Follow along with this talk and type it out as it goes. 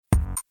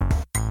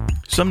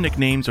Some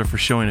nicknames are for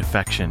showing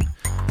affection,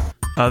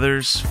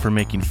 others for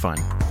making fun.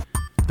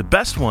 The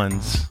best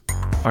ones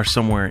are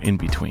somewhere in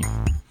between.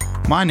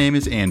 My name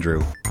is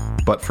Andrew,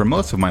 but for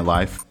most of my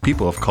life,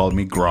 people have called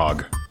me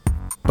Grog.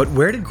 But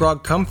where did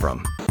Grog come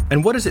from?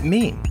 And what does it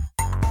mean?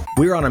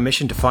 We're on a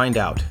mission to find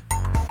out.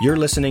 You're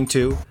listening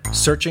to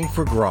Searching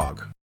for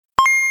Grog.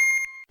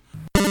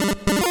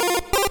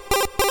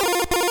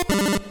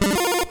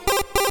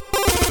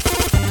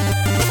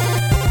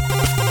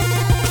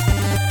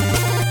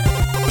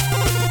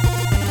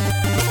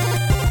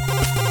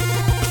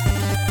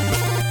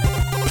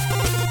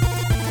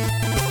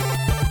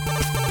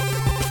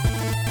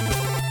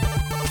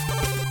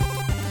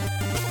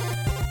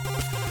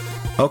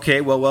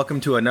 Okay, well,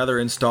 welcome to another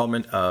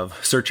installment of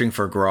Searching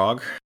for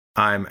Grog.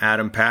 I'm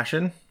Adam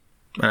Passion,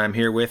 and I'm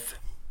here with...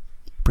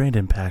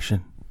 Brandon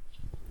Passion.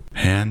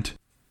 And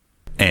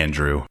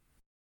Andrew,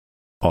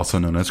 also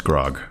known as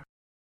Grog.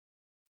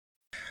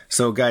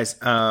 So, guys,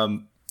 I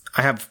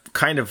have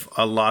kind of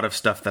a lot of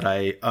stuff that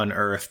I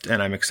unearthed,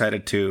 and I'm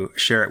excited to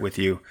share it with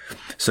you.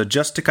 So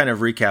just to kind of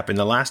recap, in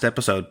the last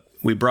episode,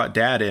 we brought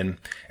Dad in,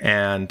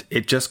 and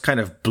it just kind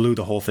of blew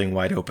the whole thing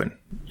wide open,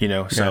 you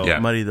know? So Yeah,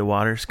 muddy the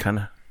waters, kind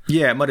of.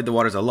 Yeah, it muddied the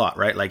waters a lot,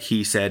 right? Like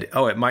he said,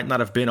 oh, it might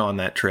not have been on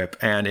that trip,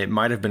 and it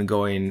might have been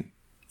going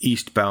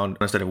eastbound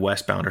instead of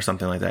westbound or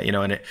something like that, you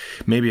know, and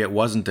maybe it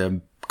wasn't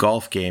a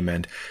golf game,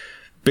 and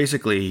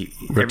basically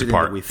ripped everything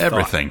apart that we thought,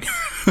 everything.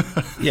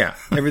 Yeah,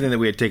 everything that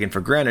we had taken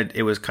for granted,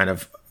 it was kind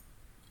of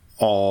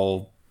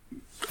all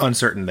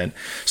uncertain then.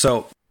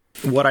 So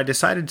what I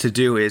decided to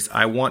do is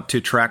I want to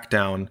track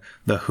down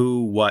the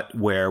who, what,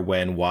 where,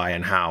 when, why,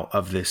 and how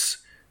of this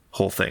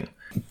whole thing.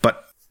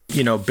 But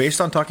you know, based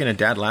on talking to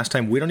Dad last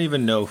time, we don't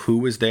even know who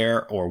was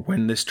there or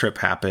when this trip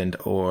happened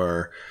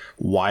or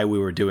why we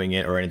were doing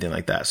it or anything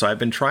like that. So I've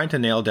been trying to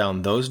nail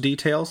down those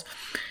details,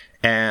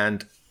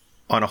 and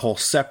on a whole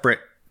separate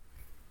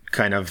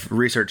kind of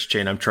research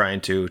chain, I'm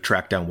trying to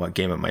track down what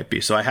game it might be.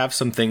 So I have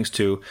some things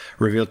to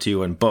reveal to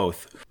you in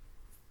both.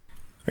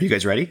 Are you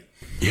guys ready?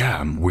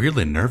 Yeah, I'm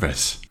weirdly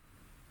nervous.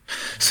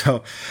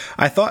 So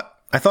I thought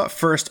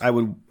first I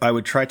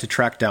would try to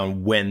track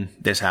down when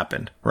this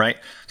happened, right?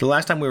 The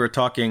last time we were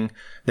talking,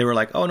 they were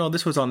like, oh no,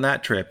 this was on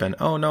that trip, and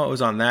oh no, it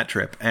was on that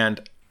trip.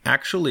 And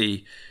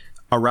actually,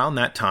 around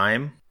that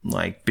time,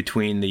 like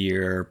between the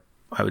year,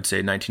 I would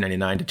say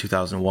 1999 to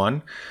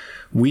 2001,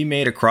 we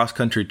made a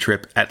cross-country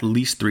trip at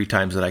least 3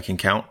 times that I can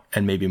count,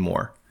 and maybe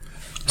more.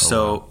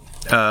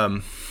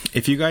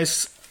 If you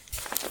guys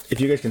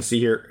can see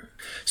here,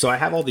 so I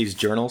have all these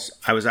journals.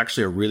 I was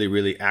actually a really,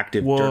 really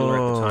active journaler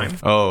at the time.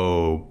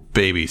 Oh,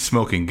 baby,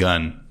 smoking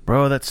gun.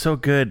 Bro, that's so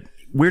good.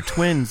 We're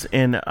twins,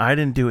 and I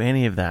didn't do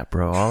any of that,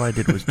 bro. All I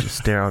did was just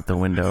stare out the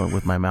window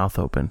with my mouth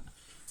open.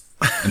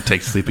 And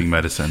take sleeping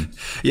medicine.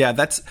 Yeah,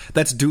 that's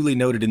duly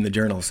noted in the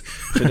journals.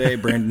 Today,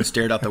 Brandon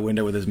stared out the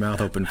window with his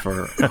mouth open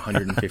for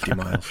 150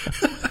 miles.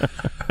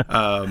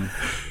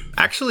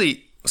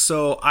 Actually,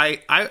 so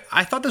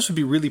I thought this would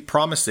be really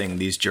promising,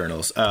 these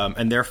journals,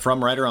 and they're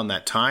from right around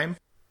that time,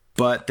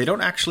 but they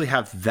don't actually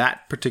have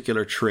that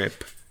particular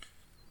trip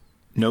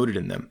noted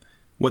in them.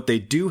 What they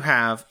do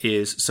have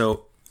is,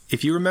 so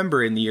if you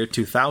remember in the year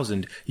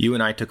 2000, you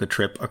and I took a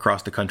trip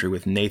across the country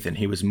with Nathan.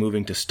 He was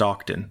moving to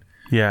Stockton.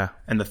 Yeah.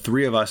 And the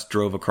 3 of us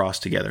drove across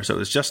together. So it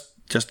was just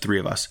 3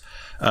 of us.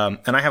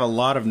 And I have a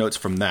lot of notes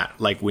from that,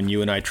 like when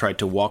you and I tried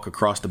to walk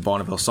across the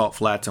Bonneville Salt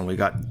Flats and we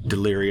got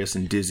delirious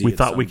and dizzy. We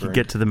thought we could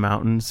get to the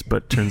mountains,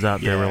 but turns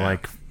out they were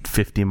like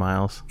 50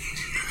 miles.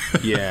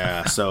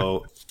 Yeah,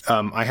 so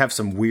I have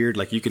some weird,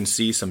 like you can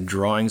see some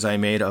drawings I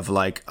made of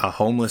like a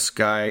homeless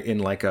guy in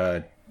like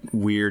a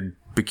weird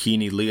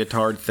bikini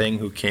leotard thing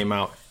who came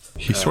out.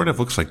 He sort of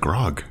looks like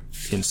Grog.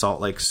 In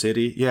Salt Lake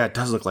City. Yeah, it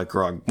does look like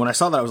Grog. When I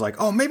saw that, I was like,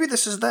 oh, maybe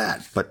this is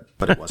that. But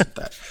it wasn't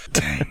that.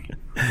 Dang.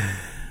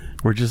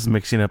 We're just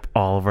mixing up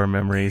all of our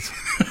memories.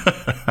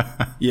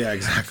 Yeah,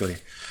 exactly.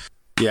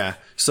 Yeah.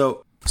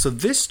 So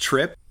this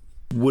trip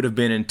would have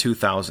been in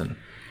 2000.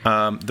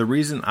 The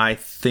reason I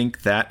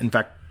think that, in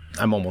fact,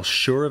 I'm almost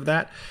sure of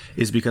that,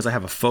 is because I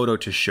have a photo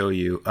to show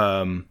you.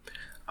 I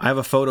have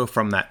a photo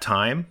from that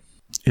time.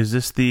 Is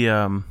this the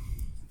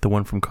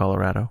one from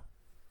Colorado?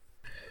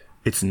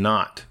 It's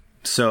not.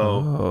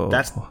 So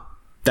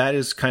that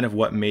is kind of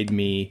what made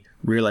me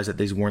realize that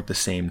these weren't the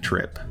same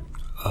trip.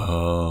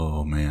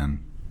 Oh,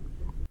 man.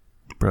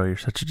 Bro, you're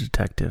such a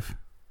detective.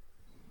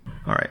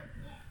 All right.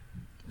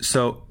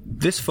 So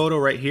this photo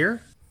right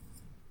here,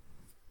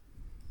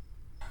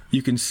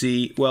 you can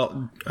see,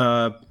 well,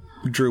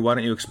 Drew, why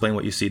don't you explain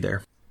what you see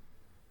there?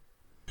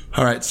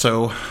 All right,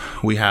 so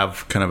we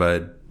have kind of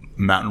a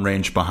mountain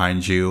range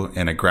behind you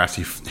and a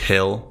grassy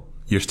hill.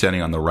 You're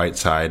standing on the right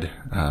side.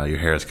 Your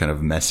hair is kind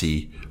of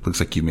messy. Looks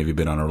like you've maybe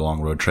been on a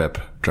long road trip,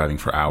 driving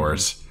for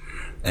hours.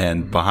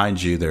 And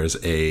behind you, there's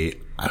I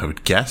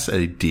would guess,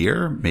 a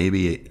deer.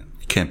 Maybe it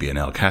can't be an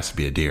elk. It has to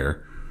be a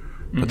deer.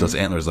 But those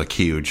antlers look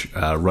huge,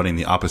 running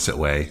the opposite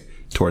way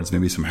towards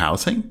maybe some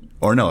housing.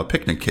 Or no, a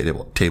picnic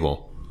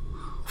table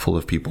full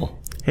of people.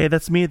 Hey,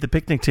 that's me at the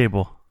picnic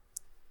table.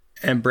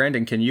 And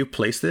Brandon, can you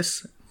place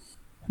this?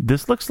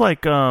 This looks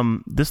like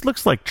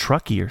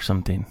Truckee or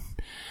something.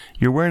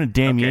 You're wearing a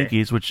Damn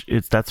Yankees, which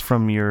that's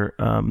from your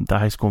the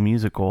High School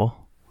Musical.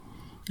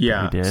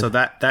 Yeah, so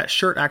that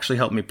shirt actually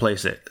helped me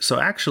place it. So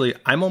actually,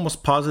 I'm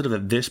almost positive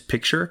that this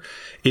picture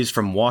is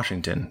from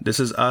Washington. This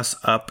is us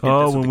up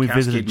when we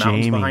Cascade visited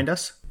Mountains Jamie behind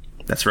us.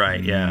 That's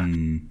right, yeah.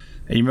 And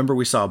you remember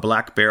we saw a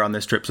black bear on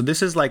this trip. So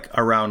this is like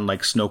around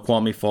like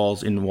Snoqualmie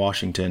Falls in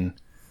Washington.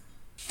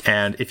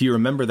 And if you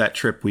remember that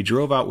trip, we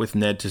drove out with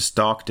Ned to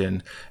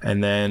Stockton,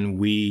 and then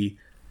we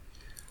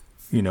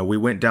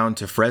went down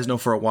to Fresno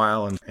for a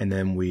while, and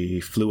then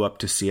we flew up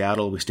to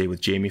Seattle. We stayed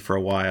with Jamie for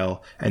a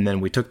while, and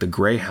then we took the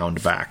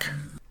Greyhound back.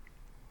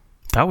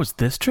 That was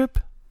this trip?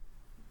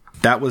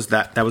 That was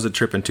a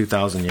trip in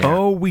 2000, yeah.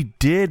 Oh, we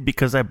did,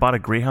 because I bought a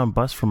Greyhound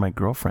bus for my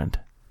girlfriend.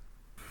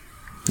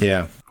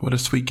 Yeah. What a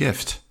sweet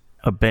gift.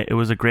 It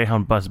was a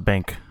Greyhound bus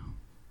bank.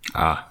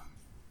 Ah.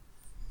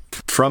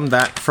 From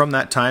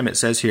that time, it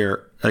says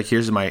here, like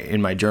here's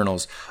in my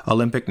journals,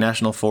 Olympic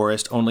National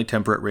Forest, only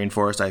temperate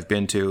rainforest I've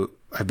been to.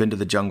 I've been to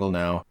the jungle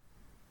now.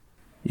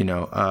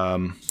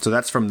 So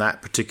that's from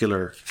that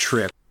particular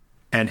trip.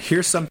 And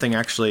here's something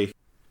actually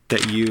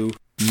that you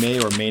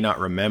may or may not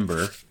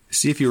remember.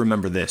 See if you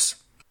remember this.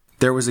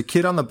 There was a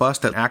kid on the bus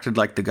that acted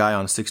like the guy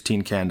on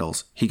 16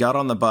 Candles. He got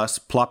on the bus,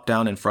 plopped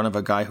down in front of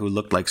a guy who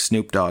looked like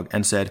Snoop Dogg,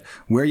 and said,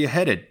 "Where you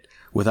headed?"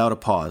 Without a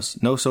pause,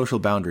 no social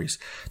boundaries.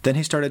 Then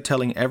he started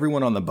telling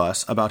everyone on the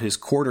bus about his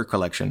quarter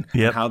collection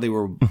and how they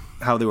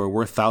were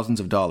worth thousands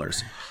of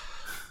dollars.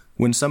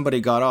 When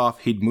somebody got off,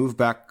 he'd move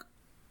back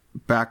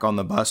on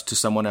the bus to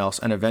someone else,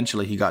 and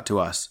eventually he got to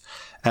us.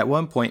 At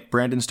one point,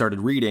 Brandon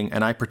started reading,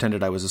 and I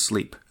pretended I was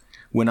asleep.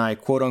 When I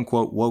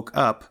quote-unquote woke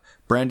up,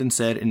 Brandon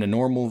said in a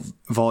normal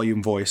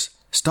volume voice,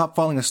 "Stop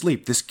falling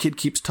asleep, this kid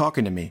keeps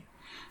talking to me."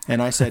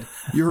 And I said,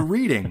 "You're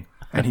reading."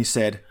 And he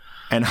said,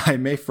 and I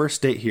may first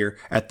state here,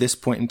 at this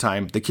point in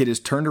time, the kid is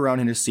turned around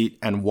in his seat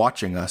and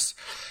watching us.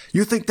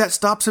 "You think that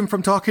stops him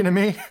from talking to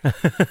me?"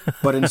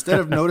 But instead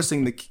of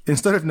noticing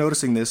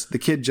this, the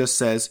kid just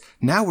says,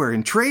 "Now we're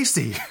in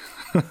Tracy."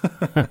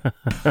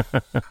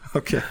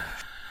 Okay.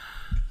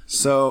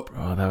 So,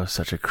 that was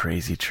such a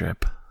crazy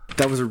trip.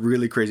 That was a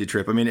really crazy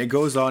trip. I mean, it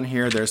goes on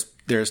here.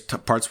 There's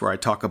parts where I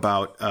talk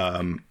about,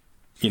 and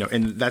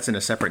that's in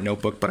a separate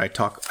notebook, but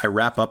I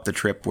wrap up the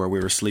trip where we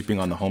were sleeping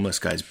on the homeless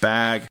guy's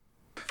bag.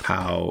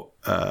 How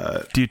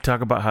do you talk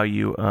about how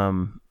you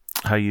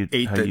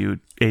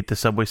ate the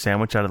Subway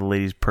sandwich out of the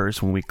lady's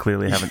purse when we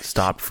clearly haven't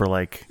stopped for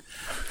like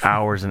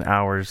hours and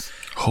hours?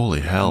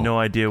 Holy hell. No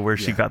idea where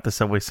she got the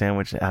Subway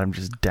sandwich, and Adam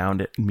just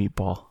downed it in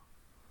meatball.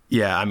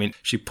 Yeah, I mean,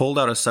 she pulled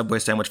out a Subway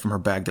sandwich from her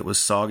bag that was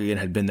soggy and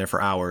had been there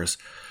for hours.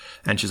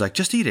 And she's like,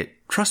 "Just eat it.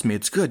 Trust me,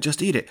 it's good.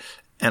 Just eat it."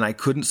 And I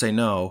couldn't say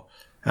no.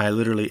 I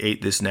literally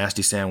ate this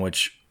nasty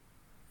sandwich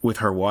with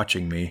her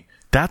watching me.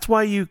 That's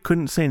why you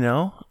couldn't say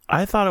no?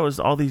 I thought it was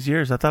all these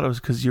years. I thought it was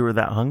because you were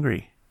that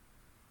hungry.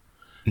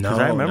 No, because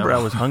I remember I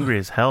was hungry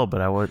as hell,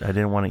 but I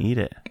didn't want to eat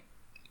it.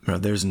 No,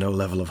 there's no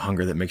level of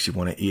hunger that makes you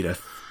want to eat a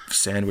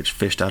sandwich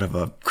fished out of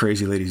a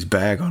crazy lady's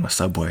bag on a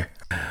Subway.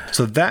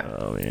 So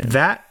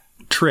that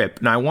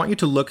trip. Now I want you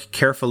to look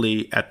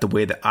carefully at the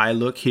way that I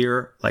look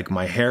here, like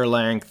my hair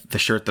length, the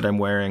shirt that I'm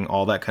wearing,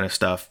 all that kind of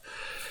stuff.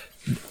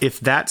 If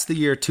that's the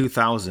year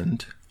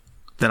 2000,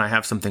 then I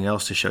have something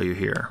else to show you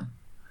here,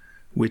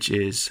 which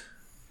is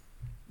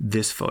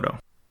this photo.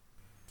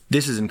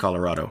 This is in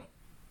Colorado.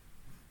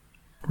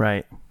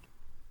 Right.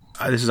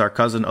 This is our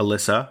cousin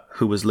Alyssa,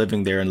 who was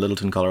living there in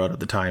Littleton, Colorado at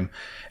the time,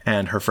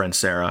 and her friend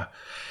Sarah.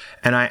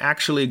 And I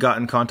actually got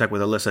in contact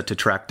with Alyssa to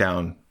track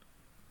down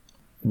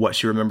what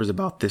she remembers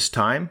about this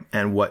time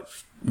and what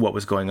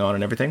was going on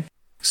and everything.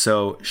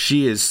 So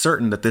she is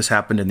certain that this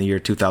happened in the year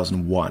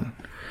 2001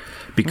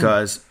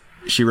 because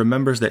she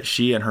remembers that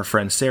she and her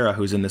friend Sarah,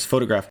 who's in this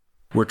photograph,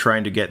 were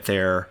trying to get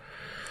their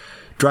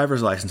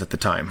driver's license at the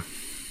time.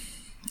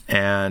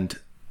 And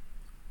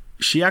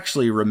she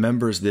actually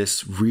remembers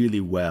this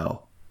really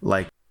well,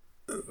 like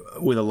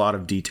with a lot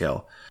of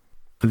detail.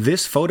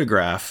 This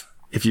photograph,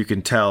 if you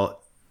can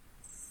tell,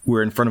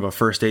 we're in front of a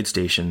first aid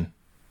station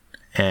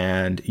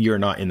and you're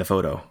not in the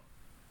photo.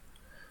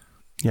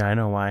 Yeah, I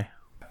know why.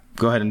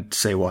 Go ahead and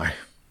say why.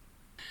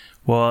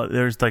 Well,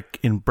 there's like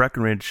in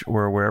Breckenridge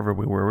or wherever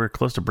we were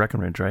close to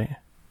Breckenridge, right?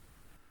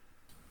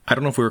 I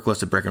don't know if we were close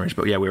to Breckenridge,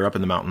 but yeah, we were up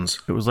in the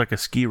mountains. It was like a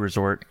ski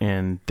resort,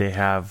 and they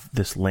have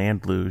this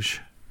land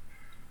luge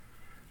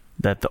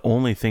that the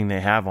only thing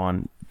they have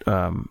on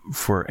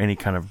for any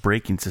kind of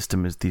braking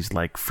system is these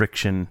like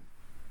friction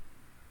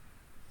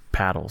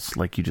paddles.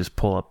 Like you just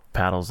pull up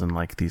paddles and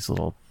like these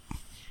little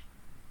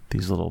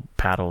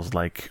paddles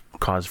like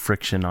cause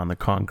friction on the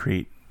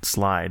concrete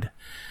slide.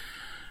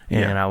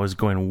 And I was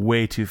going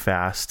way too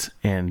fast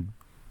and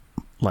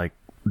like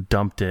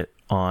dumped it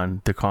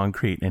on the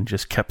concrete and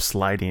just kept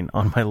sliding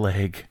on my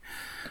leg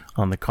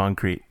on the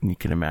concrete. And you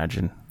can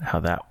imagine how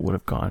that would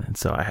have gone. And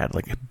so I had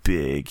like a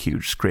big,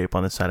 huge scrape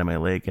on the side of my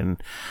leg.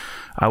 And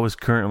I was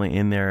currently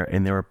in there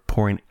and they were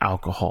pouring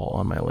alcohol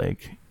on my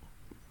leg.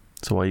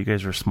 So while you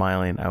guys were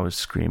smiling, I was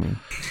screaming.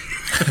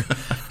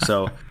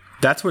 So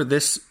that's where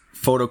this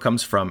photo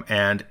comes from.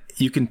 And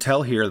you can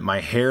tell here that my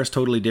hair is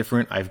totally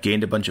different. I've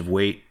gained a bunch of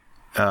weight.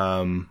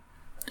 I'm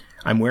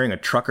wearing a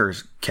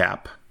trucker's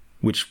cap,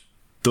 which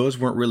those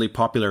weren't really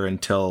popular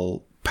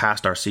until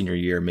past our senior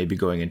year, maybe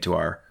going into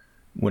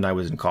when I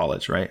was in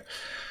college, right?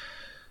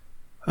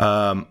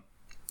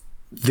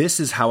 This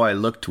is how I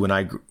looked when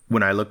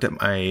I looked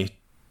at my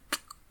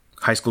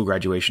high school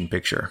graduation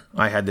picture.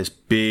 I had this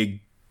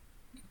big,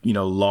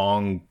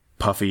 long,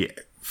 puffy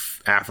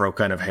afro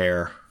kind of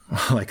hair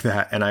like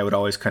that, and I would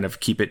always kind of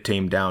keep it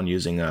tamed down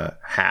using a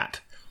hat.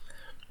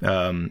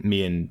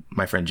 Me and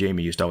my friend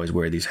Jamie used to always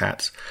wear these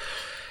hats.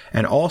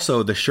 And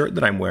also the shirt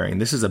that I'm wearing,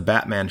 this is a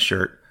Batman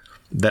shirt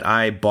that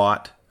I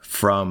bought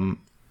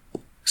from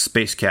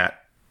Space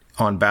Cat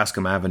on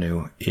Bascom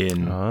Avenue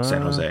in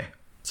San Jose.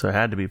 So it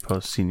had to be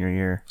post-senior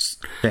year.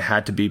 It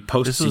had to be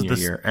post-senior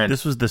year. And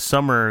this was the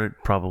summer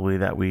probably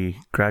that we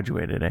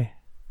graduated, eh?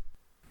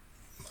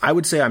 I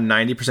would say I'm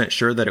 90%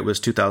 sure that it was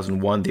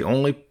 2001. The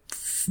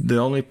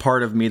only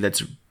part of me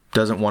that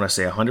doesn't want to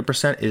say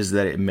 100% is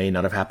that it may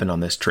not have happened on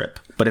this trip.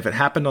 But if it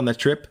happened on this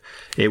trip,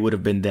 it would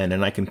have been then.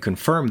 And I can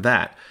confirm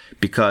that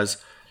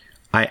because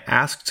I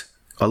asked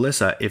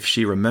Alyssa if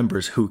she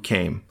remembers who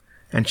came.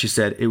 And she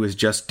said it was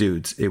just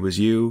dudes. It was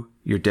you,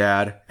 your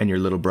dad, and your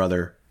little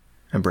brother,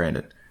 and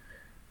Brandon.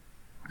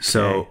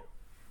 Okay.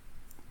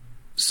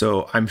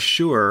 So I'm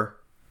sure,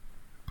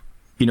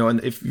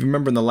 and if you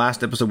remember in the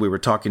last episode, we were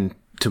talking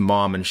to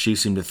Mom, and she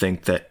seemed to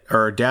think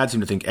or Dad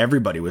seemed to think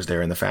everybody was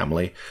there in the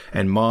family,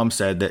 and Mom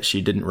said that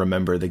she didn't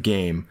remember the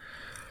game.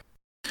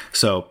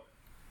 So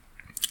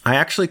I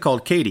actually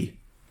called Katie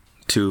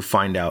to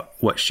find out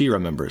what she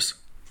remembers.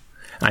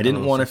 I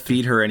didn't want to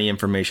feed her any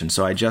information,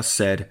 so I just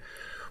said,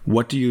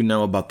 "What do you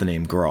know about the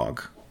name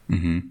Grog?"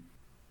 Mm-hmm.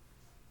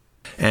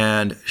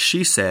 And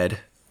she said,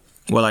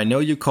 "Well, I know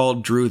you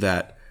called Drew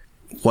that.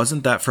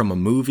 Wasn't that from a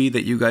movie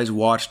that you guys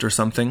watched or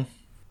something?"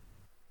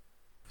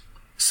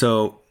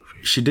 So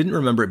she didn't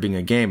remember it being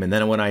a game. And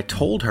then when I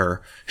told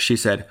her, she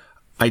said,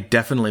 "I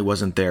definitely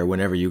wasn't there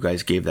whenever you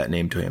guys gave that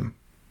name to him."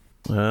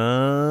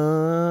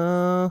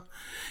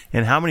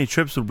 And how many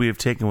trips would we have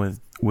taken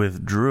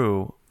with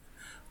Drew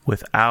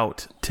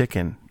without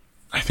Ticken?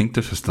 I think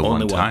this is the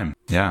only one time.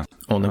 Yeah.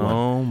 Only one.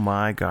 Oh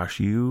my gosh,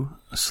 you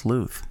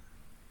sleuth.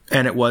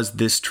 And it was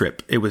this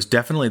trip. It was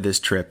definitely this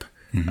trip.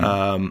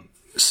 Mm-hmm.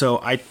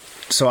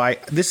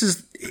 This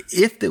is,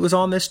 if it was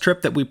on this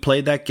trip that we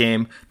played that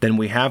game, then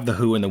we have the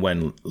who and the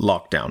when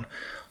lockdown.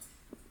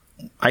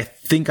 I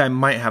think I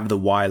might have the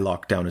why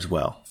lockdown as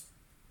well.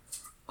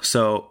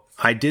 So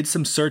I did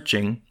some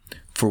searching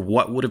for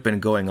what would have been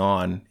going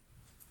on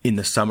in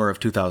the summer of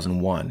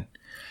 2001.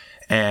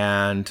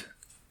 And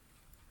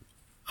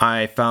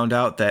I found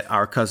out that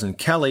our cousin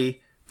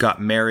Kelly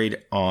got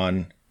married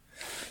on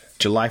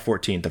July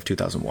 14th of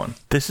 2001.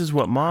 This is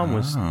what Mom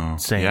was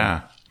saying.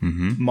 Yeah.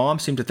 Mm-hmm. Mom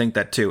seemed to think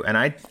that too. And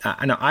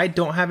I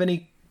don't have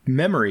any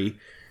memory,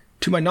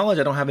 to my knowledge,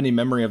 I don't have any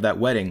memory of that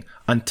wedding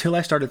until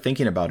I started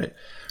thinking about it.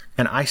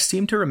 And I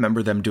seem to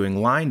remember them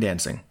doing line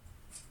dancing.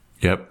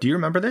 Yep. Do you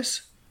remember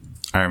this?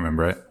 I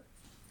remember it.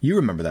 You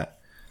remember that.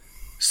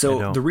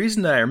 So the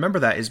reason that I remember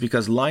that is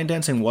because line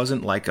dancing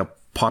wasn't like a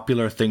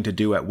popular thing to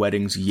do at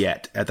weddings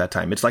yet at that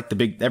time. It's like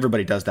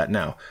everybody does that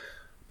now.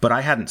 But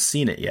I hadn't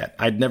seen it yet.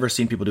 I'd never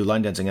seen people do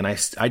line dancing. And I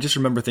just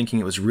remember thinking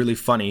it was really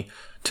funny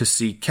to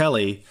see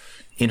Kelly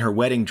in her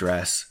wedding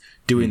dress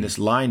doing this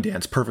line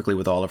dance perfectly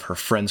with all of her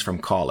friends from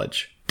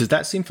college. Does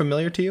that seem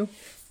familiar to you?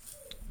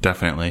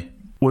 Definitely.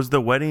 Was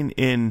the wedding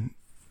in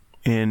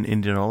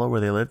Indianola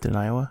where they lived in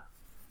Iowa?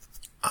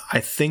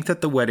 I think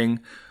that the wedding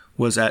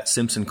was at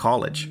Simpson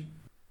College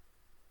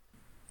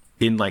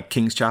in like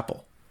King's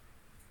Chapel.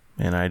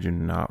 And I do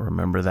not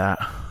remember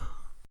that.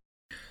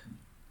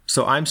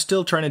 So I'm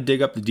still trying to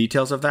dig up the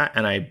details of that,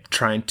 and I'm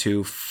trying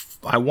to...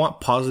 I want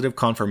positive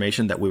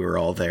confirmation that we were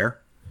all there.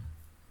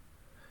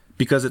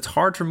 Because it's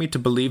hard for me to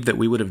believe that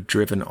we would have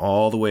driven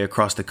all the way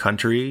across the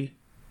country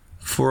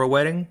for a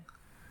wedding.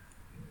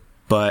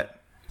 But...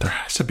 there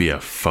has to be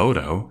a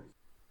photo.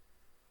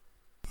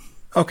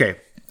 Okay,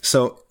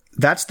 so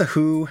that's the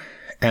who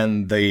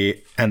and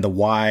the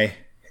why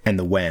and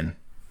the when.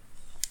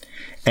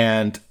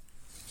 And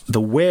the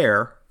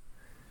where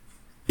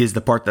is the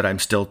part that I'm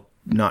still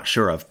not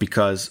sure of,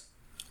 because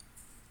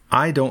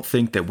I don't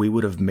think that we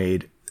would have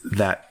made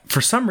that. For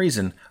some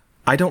reason,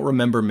 I don't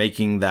remember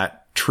making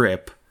that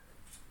trip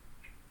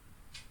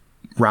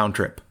round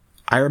trip.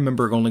 I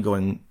remember only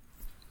going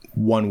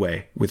one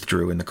way with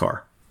Drew in the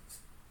car.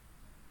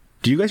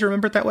 Do you guys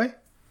remember it that way?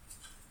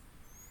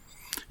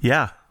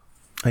 Yeah,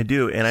 I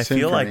do. And I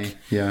feel like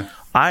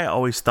I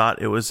always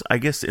thought it was, I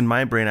guess in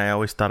my brain, I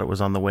always thought it was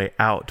on the way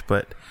out,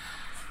 but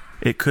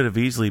it could have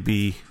easily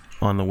be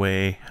on the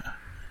way.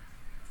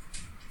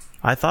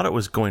 I thought it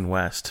was going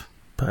west,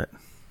 but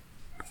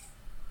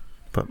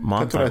Mom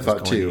That's what I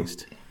thought too.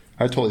 East.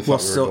 I totally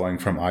thought we were going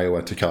from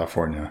Iowa to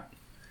California.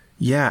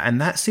 Yeah, and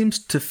that seems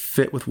to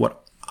fit with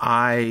what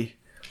I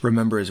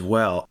remember as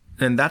well.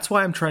 And that's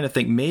why I'm trying to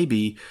think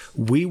maybe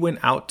we went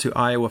out to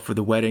Iowa for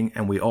the wedding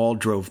and we all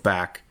drove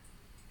back.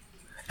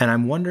 And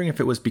I'm wondering if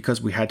it was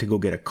because we had to go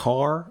get a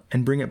car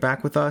and bring it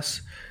back with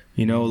us.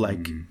 You know,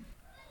 like,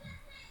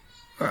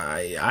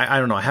 I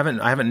don't know. I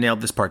haven't nailed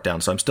this part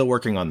down, so I'm still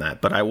working on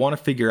that. But I want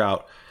to figure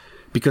out,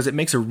 because it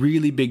makes a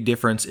really big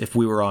difference if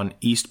we were on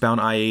eastbound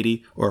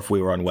I-80 or if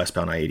we were on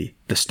westbound I-80.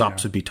 The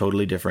stops would be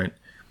totally different.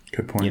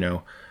 Good point. You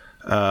know,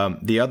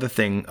 the other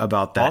thing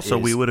about that also,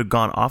 is, we would have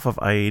gone off of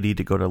I-80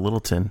 to go to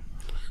Littleton.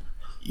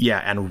 Yeah,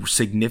 and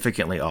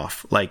significantly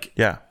off. Like,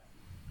 yeah,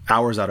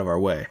 hours out of our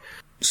way.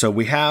 So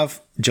we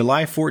have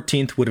July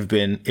 14th would have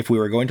been, if we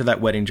were going to that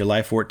wedding,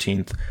 July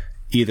 14th,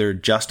 either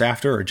just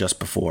after or just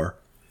before,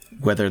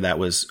 whether that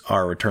was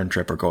our return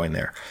trip or going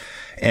there.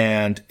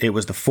 And it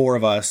was the four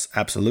of us,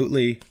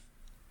 absolutely.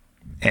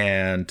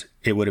 And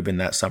it would have been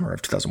that summer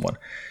of 2001.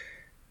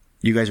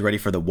 You guys ready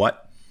for the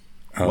what?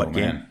 What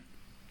game? Man.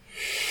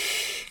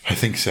 I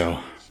think so.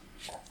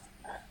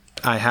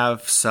 I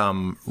have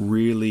some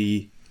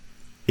really,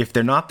 if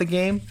they're not the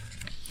game,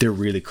 they're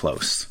really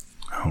close.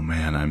 Oh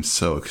man, I'm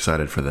so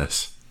excited for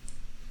this.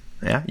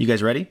 Yeah, you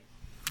guys ready?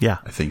 Yeah,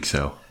 I think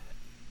so.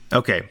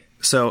 Okay,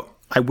 so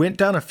I went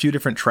down a few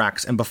different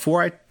tracks, and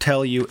before I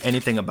tell you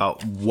anything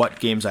about what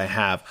games I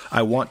have,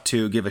 I want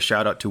to give a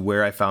shout out to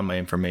where I found my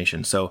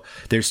information. So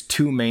there's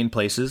two main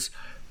places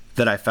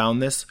that I found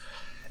this.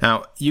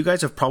 Now, you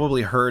guys have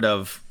probably heard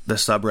of the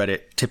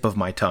subreddit Tip of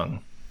My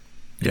Tongue.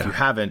 If you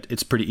haven't,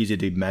 it's pretty easy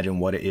to imagine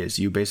what it is.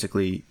 You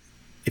basically,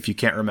 if you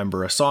can't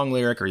remember a song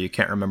lyric or you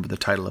can't remember the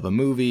title of a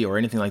movie or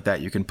anything like that,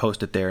 you can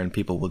post it there and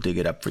people will dig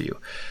it up for you.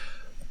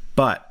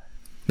 But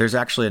there's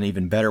actually an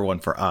even better one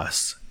for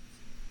us.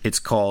 It's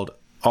called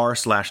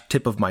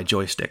r/tip of my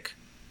joystick.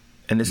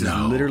 And this is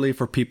literally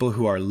for people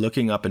who are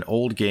looking up an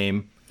old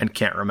game and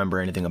can't remember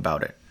anything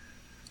about it.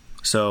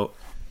 So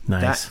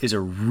that is a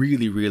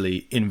really,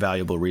 really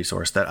invaluable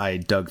resource that I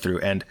dug through.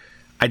 And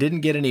I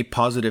didn't get any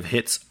positive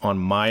hits on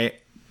my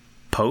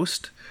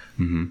post,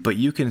 but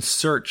you can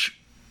search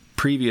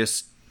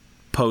previous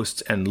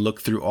posts and look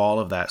through all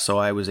of that. So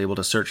I was able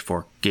to search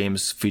for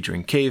games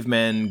featuring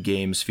cavemen,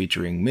 games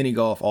featuring mini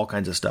golf, all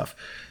kinds of stuff.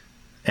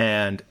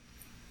 And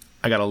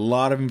I got a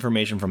lot of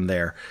information from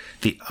there.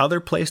 The other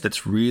place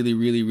that's really,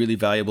 really, really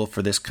valuable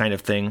for this kind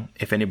of thing,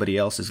 if anybody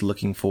else is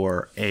looking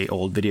for a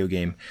old video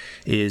game,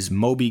 is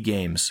Moby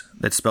Games.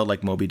 That's spelled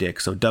like Moby Dick.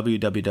 So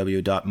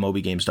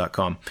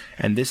www.mobygames.com.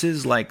 And this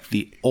is like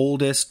the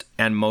oldest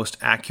and most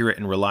accurate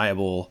and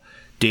reliable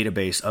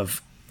database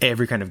of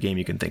every kind of game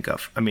you can think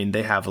of. I mean,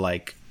 they have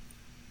like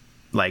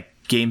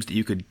games that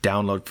you could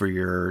download for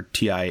your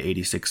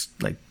TI-86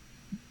 like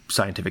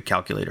scientific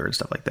calculator and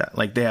stuff like that.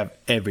 Like, they have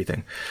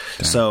everything.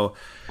 Damn. So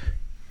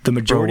the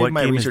majority of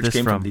my research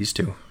came from these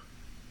two.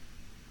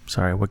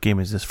 Sorry, what game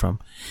is this from?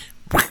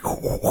 That's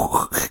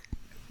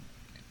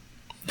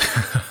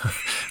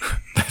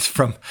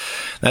from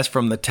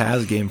the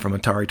Taz game from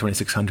Atari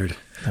 2600.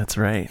 That's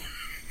right.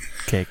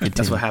 Okay, continue.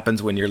 That's what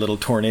happens when your little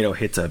tornado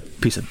hits a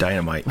piece of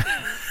dynamite.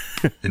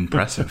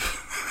 Impressive.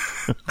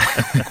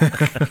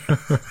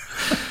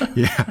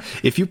 Yeah,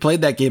 if you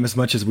played that game as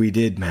much as we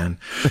did, man,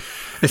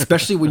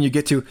 especially when you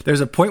get to,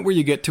 there's a point where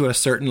you get to a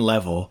certain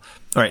level.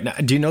 All right, now,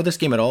 do you know this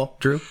game at all,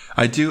 Drew?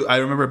 I do. I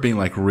remember it being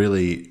like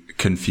really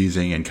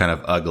confusing and kind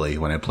of ugly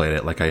when I played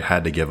it. Like, I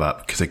had to give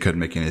up because I couldn't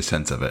make any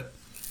sense of it.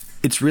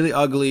 It's really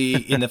ugly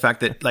in the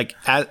fact that, like,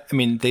 I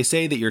mean, they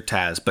say that you're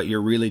Taz, but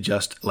you're really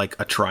just like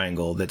a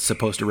triangle that's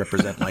supposed to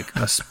represent like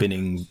a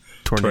spinning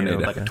tornado,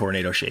 like a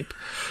tornado shape.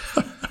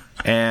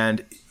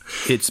 And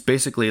it's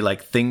basically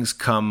like things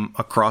come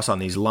across on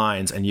these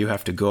lines and you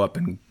have to go up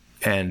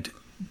and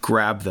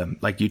grab them.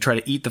 Like, you try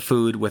to eat the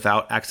food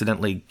without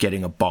accidentally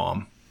getting a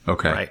bomb.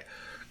 Okay. Right.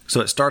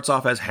 So it starts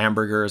off as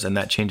hamburgers, and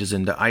that changes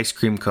into ice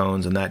cream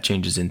cones, and that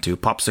changes into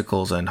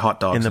popsicles and hot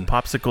dogs. And the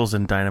popsicles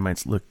and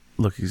dynamites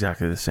look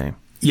exactly the same.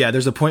 Yeah,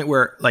 there's a point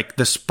where like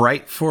the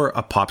sprite for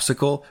a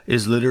popsicle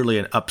is literally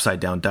an upside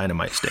down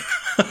dynamite stick.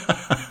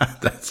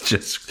 That's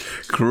just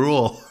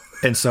cruel.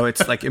 And so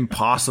it's like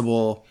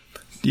impossible.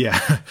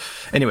 Yeah.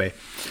 Anyway,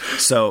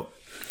 so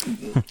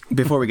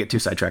before we get too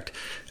sidetracked,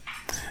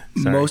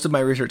 most of my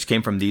research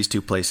came from these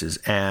two places.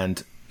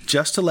 And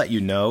just to let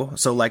you know,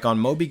 so like on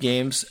Moby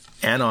Games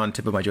and on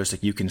Tip of My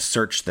Joystick, you can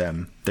search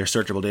them. They're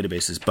searchable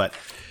databases. But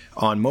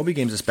on Moby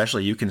Games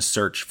especially, you can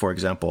search, for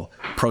example,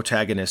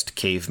 protagonist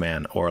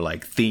caveman or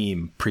like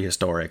theme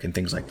prehistoric and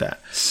things like that.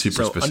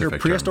 Super specific under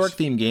prehistoric terms.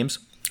 Theme games,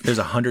 there's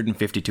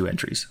 152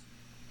 entries.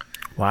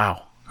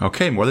 Wow.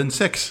 Okay, more than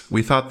 6.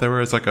 We thought there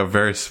was like a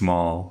very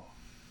small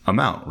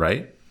amount,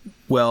 right?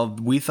 Well,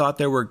 we thought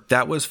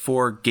that was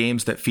for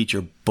games that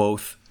feature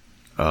both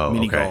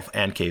mini golf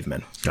and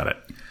cavemen. Got it.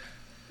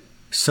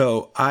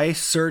 So I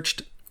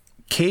searched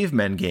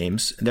cavemen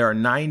games. There are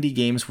 90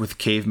 games with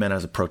cavemen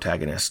as a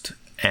protagonist,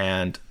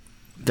 and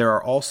there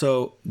are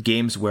also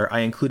games where I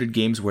included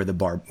games where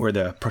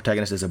the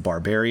protagonist is a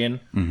barbarian,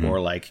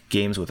 or like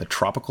games with a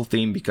tropical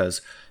theme,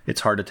 because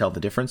it's hard to tell the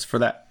difference for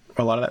that,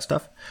 a lot of that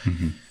stuff.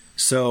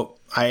 So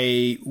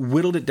I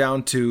whittled it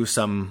down to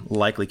some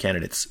likely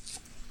candidates.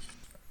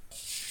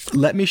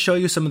 Let me show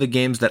you some of the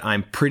games that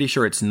I'm pretty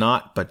sure it's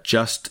not, but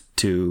just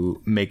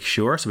to make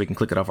sure, so we can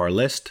click it off our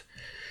list.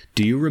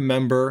 Do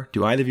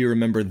either of you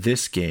remember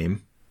this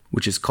game,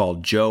 which is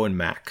called Joe and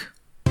Mac?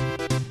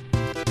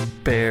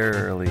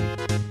 Barely.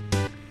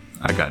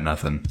 I got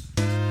nothing.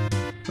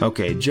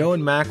 Okay, Joe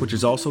and Mac, which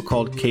is also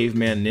called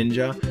Caveman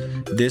Ninja.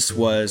 This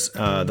was,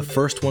 the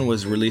first one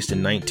was released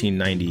in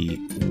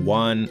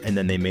 1991, and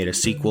then they made a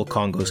sequel,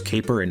 Congo's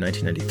Caper, in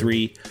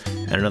 1993,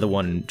 and another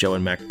one, Joe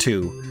and Mac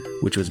 2,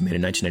 which was made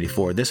in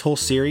 1994. This whole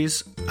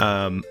series,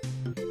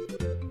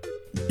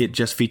 it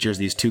just features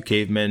these two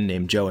cavemen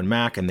named Joe and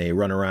Mac, and they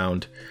run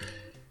around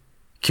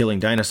killing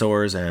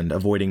dinosaurs and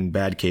avoiding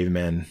bad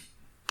cavemen.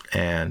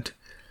 And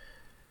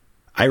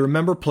I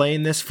remember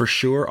playing this for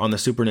sure on the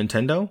Super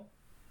Nintendo.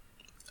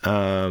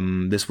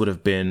 This would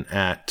have been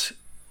at...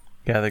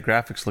 Yeah, the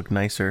graphics look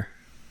nicer.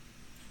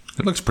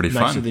 It looks pretty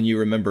fun. Nicer than you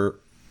remember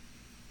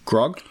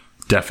Grog?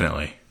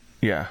 Definitely.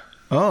 Yeah.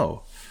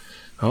 Oh,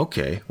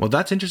 okay. Well,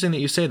 that's interesting that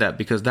you say that,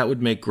 because that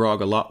would make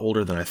Grog a lot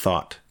older than I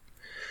thought.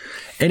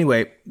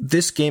 Anyway,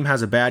 this game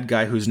has a bad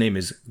guy whose name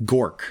is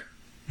Gork,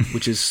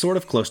 which is sort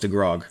of close to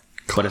Grog,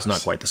 but it's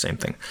not quite the same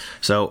thing.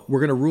 So we're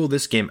going to rule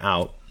this game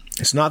out.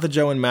 It's not the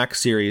Joe and Mac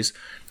series.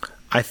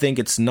 I think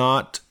it's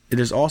not...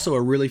 It is also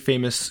a really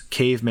famous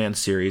caveman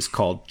series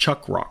called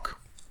Chuck Rock.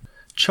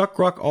 Chuck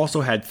Rock also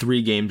had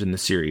 3 games in the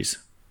series.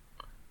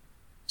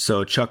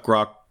 So Chuck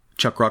Rock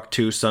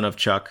 2, Son of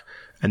Chuck,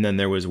 and then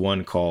there was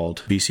one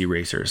called BC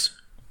Racers.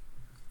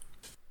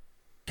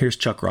 Here's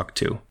Chuck Rock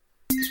 2.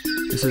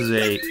 This is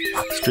a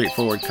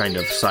straightforward kind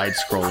of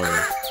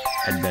side-scroller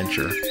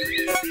adventure.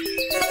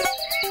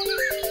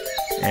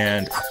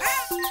 And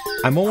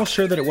I'm almost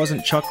sure that it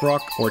wasn't Chuck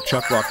Rock or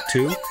Chuck Rock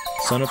 2,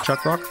 Son of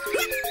Chuck Rock,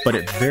 but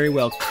it very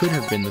well could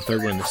have been the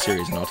third one in the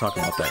series, and I'll talk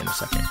about that in a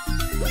second.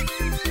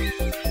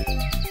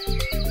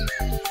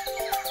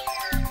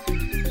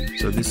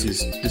 So this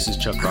is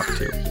Chuck Rock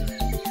 2.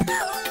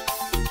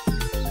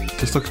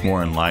 This looks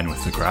more in line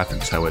with the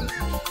graphics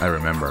I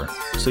remember.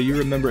 So you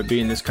remember it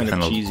being this kind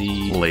of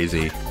cheesy,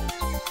 lazy.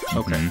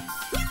 Okay.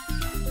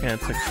 Mm-hmm. Yeah,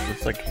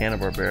 it's like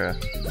Hanna-Barbera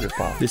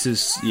ripoff. This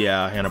is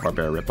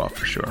Hanna-Barbera ripoff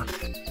for sure.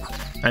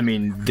 I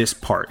mean, this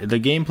part, the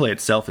gameplay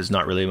itself is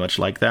not really much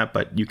like that,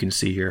 but you can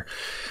see here.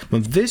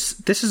 Well, this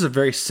is a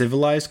very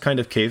civilized kind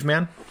of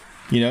caveman.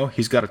 You know,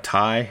 he's got a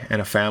tie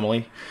and a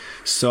family.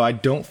 So I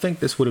don't think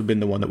this would have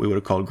been the one that we would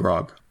have called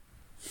Grog.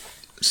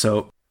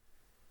 So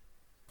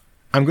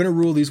I'm going to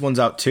rule these ones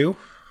out too.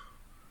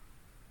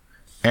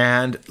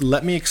 And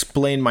let me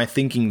explain my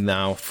thinking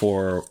now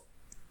for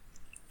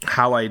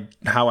how I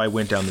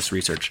went down this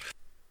research.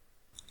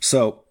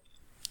 So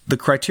the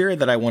criteria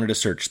that I wanted to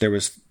search, there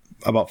was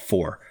about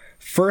 4.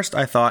 First,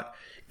 I thought,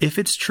 if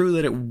it's true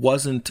that it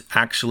wasn't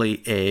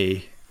actually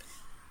a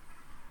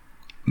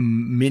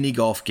mini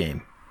golf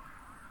game,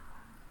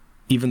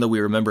 even though we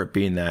remember it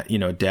being that, you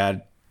know,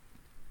 Dad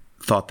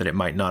thought that it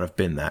might not have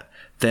been that,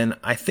 then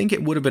I think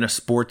it would have been a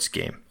sports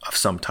game of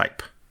some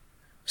type.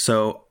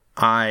 So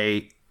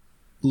I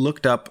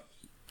looked up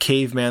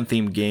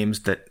caveman-themed games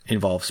that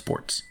involve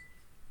sports.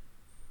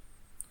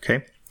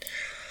 Okay?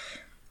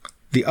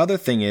 The other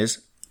thing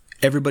is,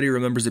 everybody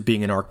remembers it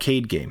being an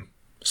arcade game.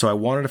 So I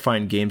wanted to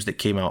find games that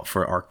came out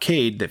for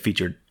arcade that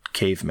featured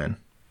cavemen.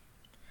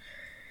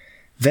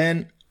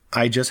 Then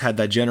I just had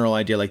that general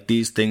idea, like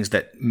these things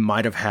that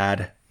might have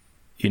had,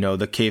 you know,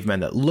 the caveman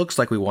that looks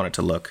like we want it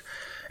to look.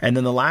 And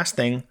then the last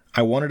thing,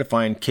 I wanted to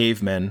find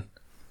cavemen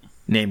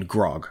named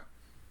Grog.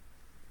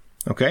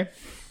 Okay?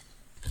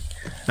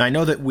 Now I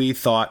know that we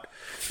thought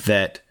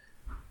that...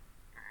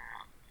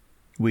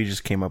 We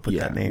just came up with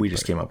that name. We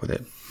just came up with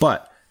it.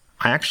 But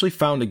I actually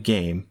found a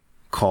game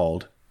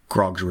called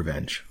Grog's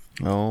Revenge.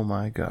 Oh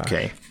my god.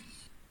 Okay.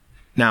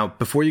 Now,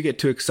 before you get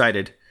too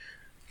excited,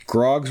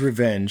 Grog's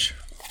Revenge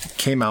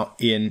came out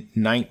in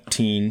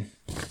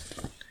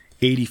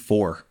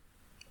 1984,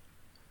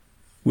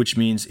 which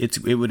means it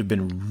would have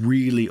been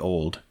really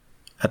old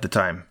at the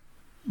time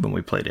when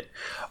we played it.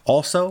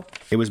 Also,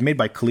 it was made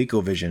by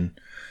ColecoVision,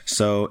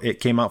 so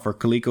it came out for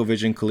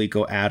ColecoVision,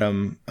 Coleco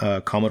Adam,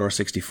 Commodore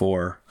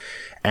 64,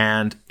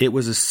 and it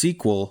was a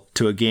sequel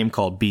to a game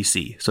called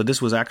BC. So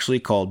this was actually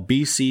called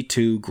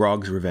BC2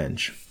 Grog's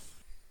Revenge.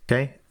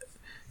 Okay?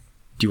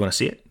 Do you want to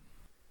see it?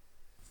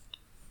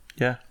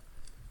 Yeah.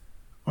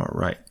 All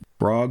right.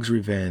 Grog's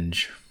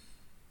Revenge.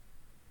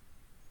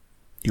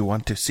 You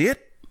want to see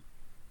it?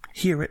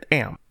 Here it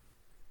am.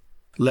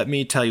 Let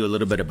me tell you a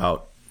little bit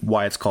about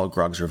why it's called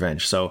Grog's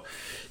Revenge. So,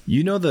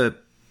 you know the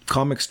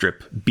comic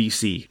strip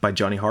BC by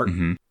Johnny Hart?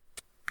 Mm-hmm.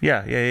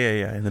 Yeah,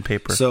 in the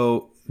paper.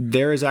 So,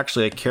 there is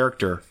actually a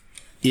character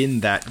in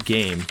that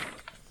game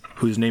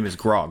whose name is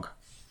Grog.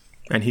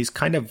 And he's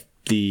kind of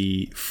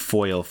the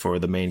foil for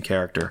the main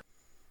character.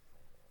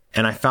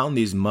 And I found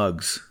these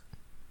mugs.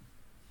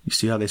 You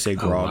see how they say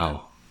Grog? Oh,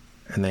 wow.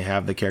 And they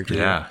have the character.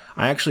 Yeah. There.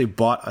 I actually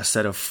bought a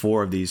set of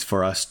 4 of these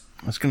for us.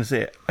 I was going to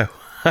say, I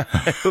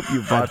hope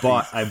you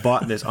bought I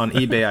bought this on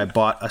eBay. I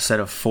bought a set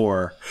of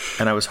 4,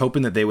 and I was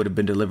hoping that they would have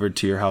been delivered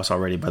to your house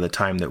already by the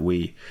time that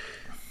we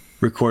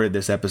recorded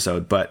this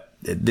episode. But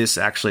this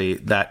actually,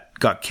 that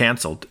got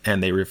canceled,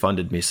 and they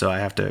refunded me, so I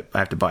have to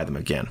buy them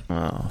again.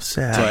 Oh,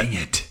 sad. Dang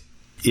it.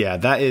 Yeah,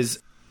 that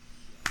is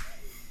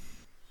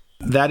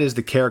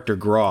the character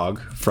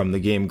Grog from the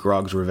game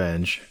Grog's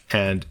Revenge,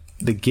 and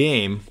the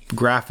game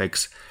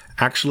graphics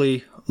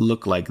actually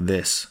look like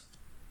this.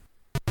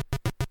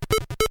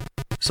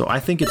 So I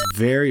think it's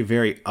very,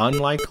 very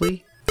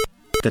unlikely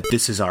that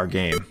this is our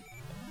game.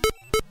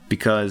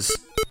 Because...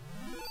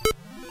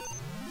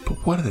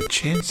 But what are the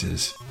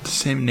chances? The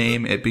same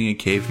name, it being a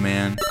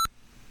caveman.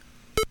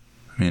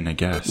 I mean, I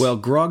guess. Well,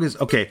 Grog is...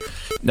 Okay,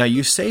 now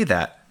you say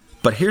that,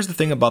 but here's the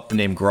thing about the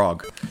name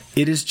Grog.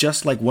 It is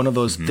just like one of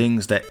those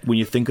things that when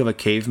you think of a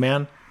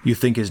caveman, you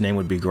think his name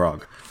would be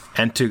Grog.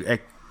 And to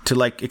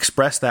like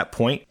express that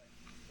point,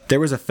 there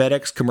was a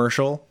FedEx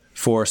commercial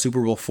for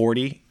Super Bowl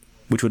 40,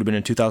 which would have been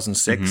in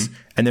 2006,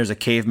 and there's a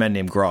caveman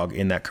named Grog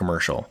in that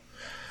commercial.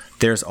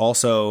 There's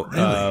also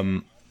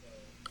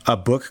a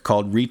book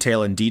called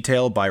Retail and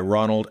Detail by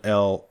Ronald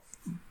L.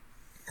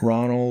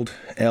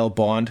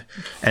 Bond,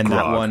 and Grog.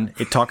 That one,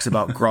 it talks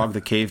about Grog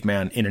the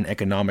caveman in an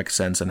economic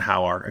sense and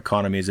how our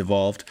economy has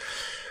evolved.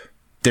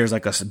 There's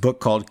like a book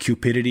called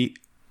Cupidity,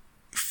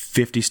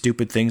 50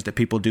 Stupid Things That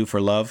People Do for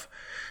Love.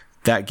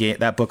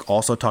 That book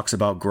also talks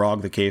about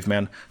Grog the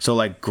caveman. So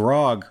like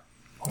Grog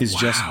is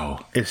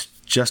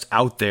just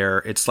out there.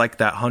 It's like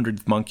that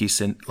 100th monkey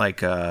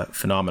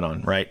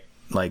phenomenon, right?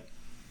 Like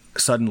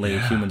suddenly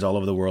humans all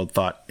over the world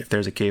thought if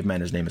there's a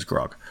caveman, his name is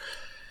Grog.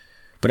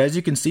 But as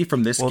you can see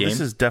from this game, this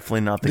is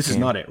definitely not the game. This is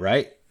not it,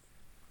 right?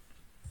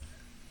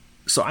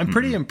 So I'm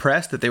pretty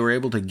impressed that they were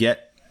able to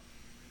get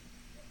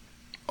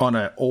on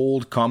an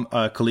old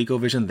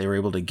ColecoVision. They were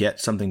able to get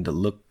something to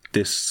look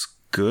this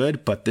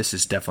good, but this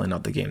is definitely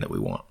not the game that we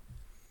want.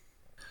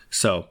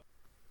 So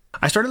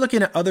I started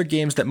looking at other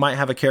games that might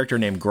have a character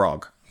named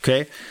Grog.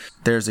 Okay,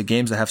 there's the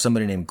games that have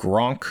somebody named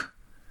Gronk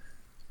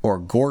or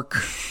Gork.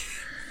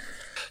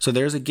 So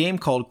there's a game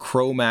called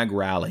Cro-Mag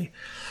Rally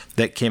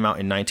that came out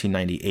in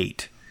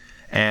 1998.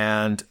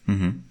 And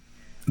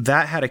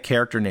that had a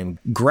character named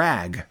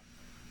Grag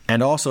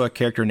and also a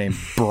character named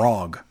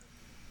Brog.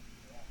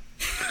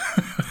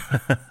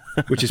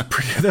 Which is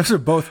pretty... Those are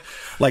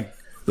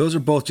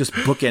both just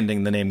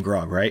bookending the name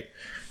Grog, right?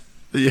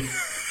 Yeah.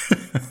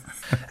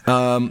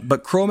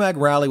 But Cro-Mag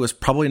Rally was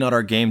probably not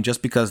our game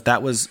just because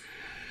that was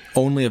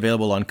only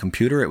available on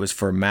computer. It was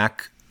for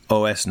Mac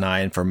OS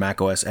 9, for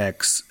Mac OS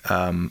X.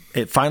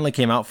 It finally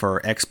came out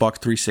for Xbox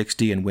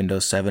 360 and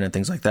Windows 7 and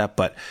things like that,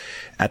 but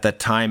at that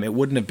time it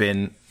wouldn't have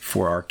been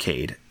for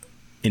arcade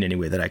in any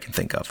way that I can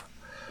think of.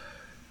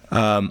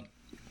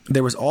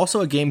 There was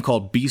also a game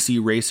called BC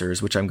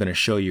Racers, which I'm going to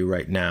show you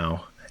right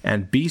now.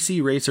 And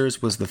BC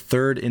Racers was the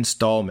third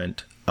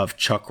installment of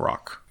Chuck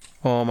Rock.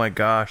 Oh my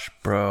gosh,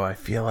 bro. I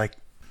feel like...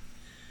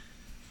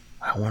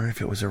 I wonder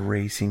if it was a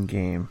racing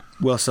game.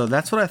 Well, so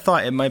that's what I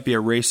thought. It might be a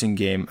racing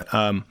game.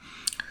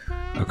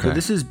 Okay. So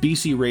this is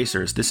BC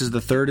Racers. This is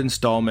the third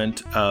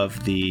installment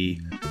of the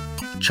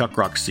Chuck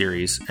Rock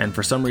series. And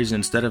for some reason,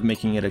 instead of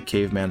making it a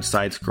caveman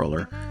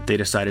side-scroller, they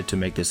decided to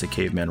make this a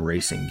caveman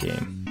racing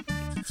game.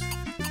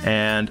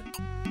 And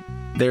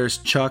there's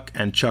Chuck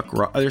and Chuck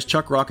Rock. There's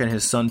Chuck Rock and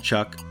his son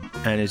Chuck.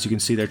 And as you can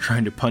see, they're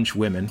trying to punch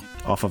women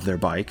off of their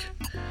bike.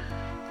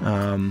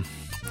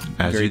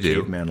 As very you do.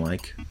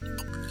 Caveman-like.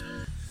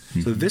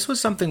 So this was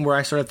something where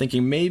I started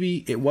thinking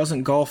maybe it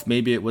wasn't golf,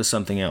 maybe it was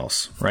something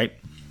else, right?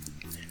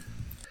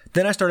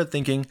 Then I started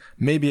thinking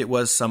maybe it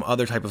was some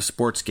other type of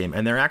sports game.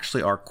 And there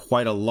actually are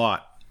quite a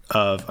lot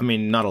of, I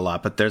mean, not a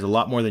lot, but there's a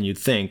lot more than you'd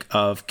think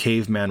of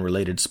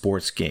caveman-related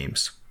sports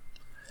games.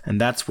 And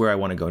that's where I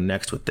want to go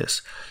next with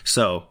this.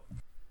 So,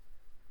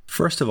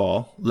 first of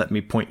all, let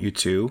me point you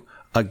to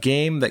a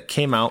game that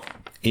came out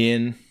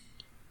in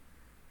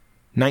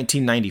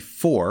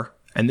 1994,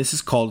 and this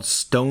is called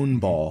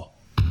Stoneball.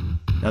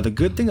 Now, the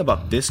good thing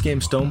about this game,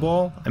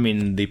 Stoneball, I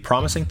mean, the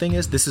promising thing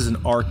is this is an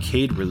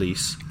arcade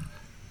release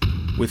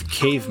with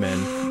cavemen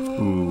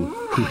who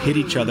hit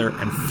each other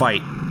and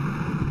fight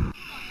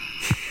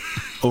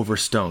over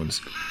stones,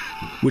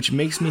 which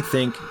makes me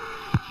think,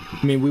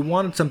 I mean, we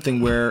wanted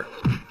something where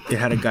it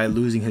had a guy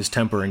losing his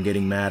temper and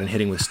getting mad and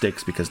hitting with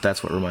sticks because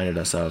that's what reminded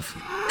us of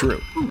Drew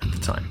at the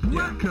time.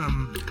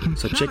 Yeah.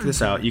 So check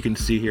this out. You can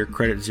see here,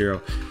 credit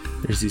 0,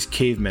 there's these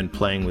cavemen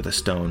playing with a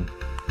stone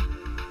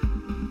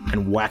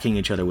and whacking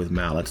each other with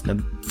mallets. Now,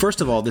 first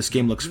of all, this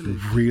game looks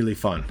really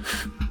fun.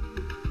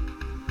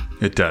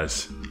 It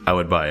does. I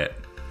would buy it.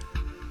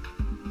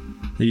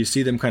 You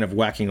see them kind of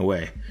whacking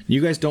away. You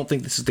guys don't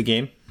think this is the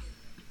game?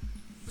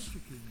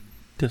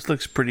 This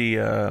looks pretty...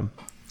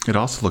 It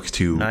also looks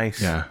too... nice.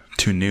 Yeah,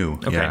 too new.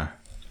 Okay. Yeah.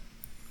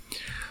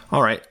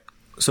 All right.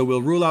 So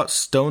we'll rule out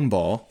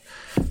Stoneball.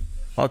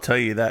 I'll tell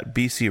you that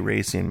BC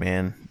Racing,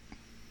 man,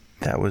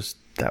 that was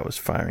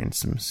firing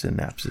some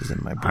synapses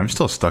in my brain. I'm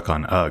still stuck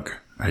on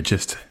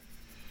UGG.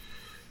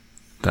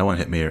 That one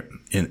hit me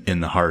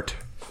in the heart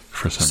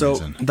for some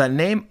reason. So the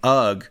name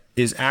UGG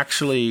is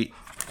actually,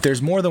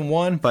 there's more than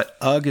one, but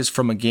UGG is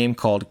from a game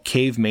called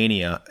Cave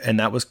Mania, and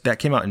that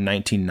came out in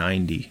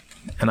 1990.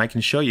 And I can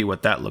show you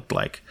what that looked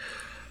like.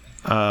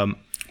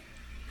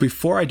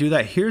 Before I do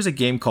that, here's a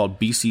game called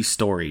BC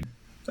Story,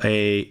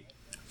 a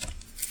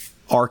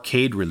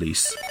arcade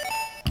release,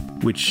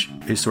 which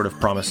is sort of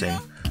promising.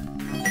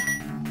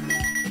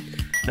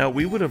 Now,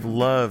 we would have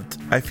loved,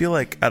 I feel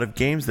like out of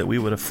games that we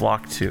would have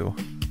flocked to,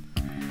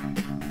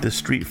 the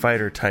Street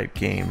Fighter type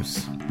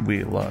games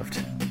we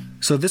loved.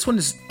 So this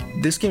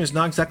game is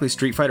not exactly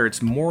Street Fighter.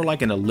 It's more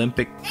like an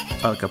Olympic,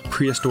 like a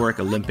prehistoric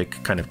Olympic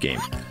kind of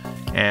game.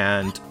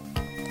 And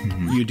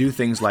you do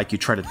things like you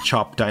try to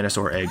chop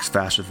dinosaur eggs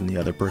faster than the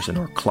other person,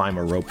 or climb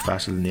a rope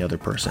faster than the other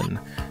person,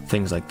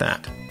 things like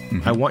that.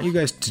 I want you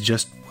guys to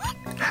just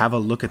have a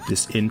look at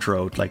this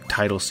intro, like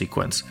title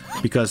sequence,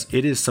 because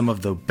it is some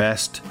of the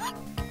best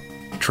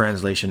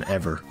translation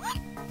ever.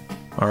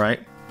 All right?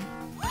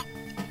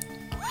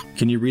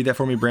 Can you read that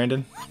for me,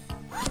 Brandon?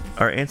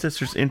 Our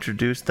ancestors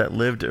introduced that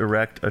lived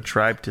erect a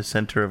tribe to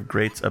center of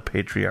greats a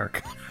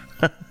patriarch.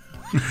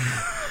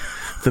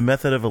 The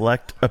method of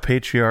elect a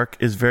patriarch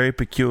is very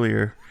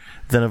peculiar.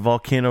 Then a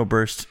volcano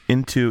burst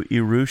into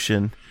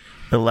eruption.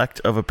 Elect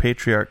of a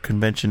patriarch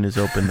convention is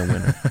open the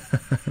winner.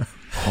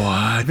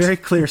 What? Very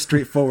clear,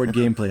 straightforward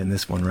gameplay in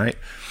this one, right?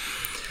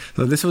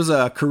 So this was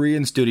a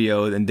Korean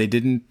studio, and they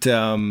didn't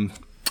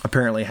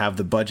apparently have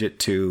the budget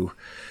to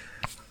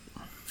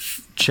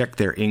check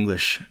their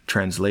English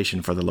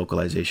translation for the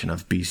localization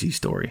of BC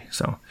Story.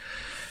 So,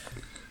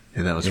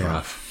 yeah, that was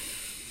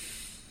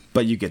rough.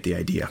 But you get the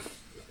idea.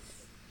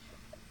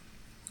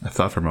 I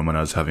thought for a moment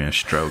I was having a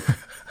stroke.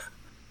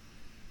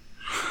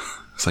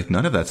 It's like,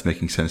 none of that's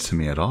making sense to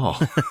me at all.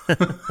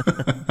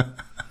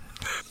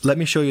 Let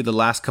me show you the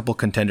last couple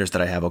contenders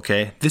that I have,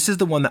 okay? This is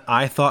the one that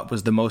I thought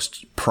was the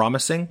most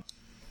promising,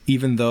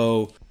 even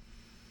though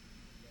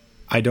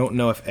I don't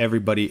know if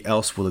everybody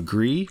else will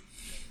agree.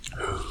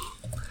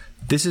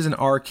 This is an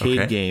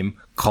arcade game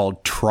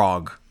called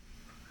Trog.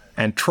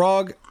 And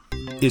Trog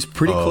is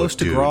pretty close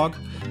to Grog.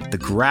 The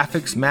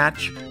graphics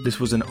match. This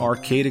was an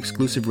arcade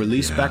exclusive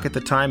release back at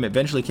the time. It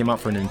eventually came out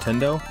for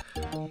Nintendo.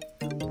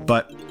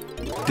 But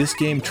this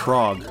game,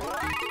 Trog,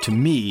 to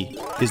me,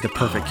 is the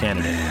perfect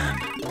candidate. Man.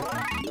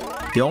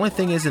 The only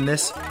thing is in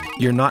this,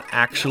 you're not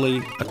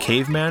actually a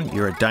caveman.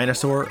 You're a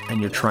dinosaur, and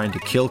you're trying to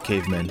kill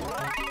cavemen.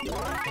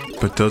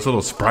 But those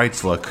little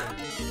sprites look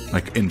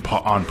like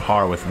on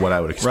par with what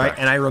I would expect. Right,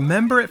 and I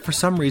remember it for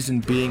some reason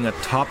being a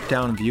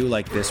top-down view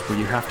like this where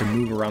you have to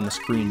move around the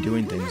screen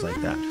doing things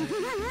like that.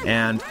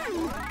 And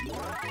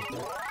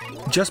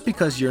just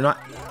because you're not...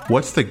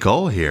 What's the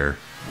goal here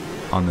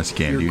on this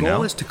game? Your Do you know?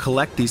 goal is to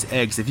collect these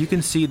eggs. If you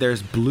can see,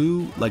 there's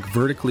blue, like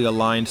vertically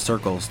aligned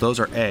circles. Those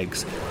are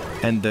eggs.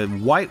 And the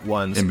white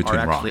ones are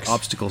actually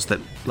obstacles that,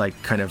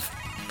 like, kind of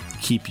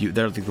keep you...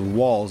 They're like the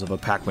walls of a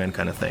Pac-Man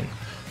kind of thing.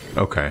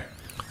 Okay.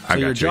 So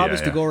your job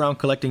is to go around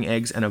collecting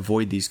eggs and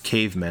avoid these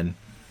cavemen.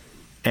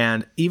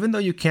 And even though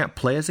you can't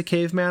play as a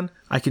caveman,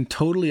 I can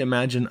totally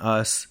imagine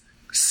us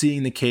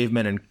seeing the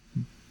cavemen and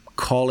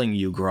calling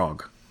you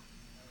Grog.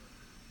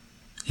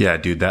 Yeah,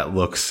 dude, that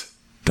looks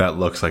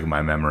like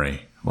my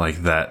memory.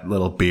 Like that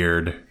little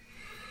beard.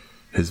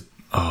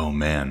 Oh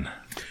man.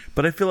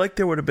 But I feel like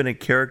there would have been a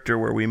character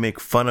where we make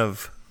fun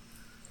of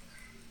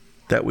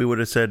that we would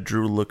have said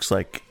Drew looks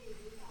like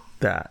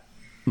that.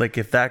 Like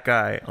if that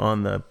guy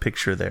on the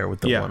picture there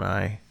with the one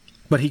eye.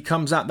 But he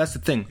comes out, that's the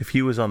thing. If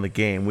he was on the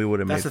game, we would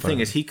have made fun of him. That's the thing,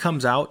 is he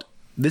comes out,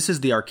 this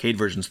is the arcade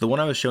version. So the one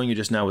I was showing you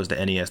just now was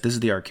the NES. This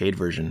is the arcade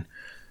version,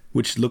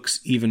 which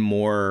looks even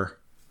more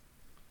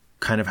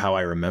kind of how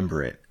I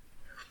remember it.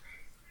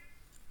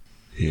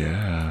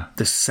 Yeah.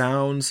 The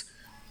sounds,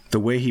 the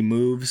way he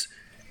moves,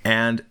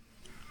 and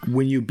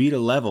when you beat a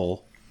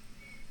level,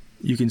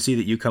 you can see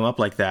that you come up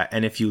like that.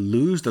 And if you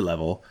lose the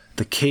level,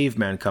 the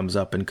caveman comes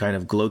up and kind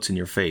of gloats in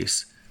your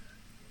face.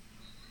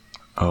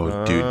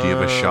 Oh, dude, do you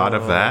have a shot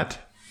of that?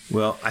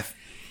 Well,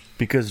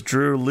 because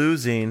Drew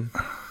losing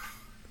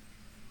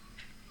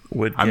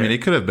would. I mean,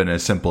 it could have been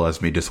as simple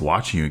as me just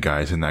watching you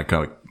guys and that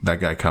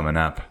guy coming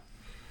up.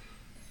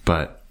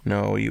 But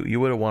no, you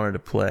would have wanted to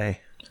play.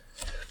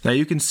 Now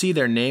you can see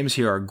their names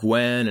here are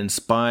Gwen and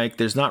Spike.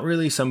 There's not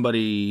really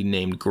somebody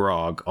named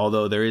Grog,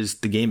 although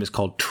the game is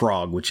called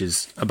Trog, which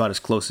is about as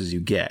close as you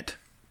get.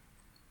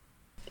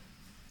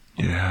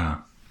 Yeah.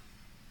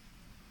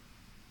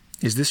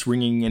 Is this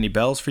ringing any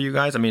bells for you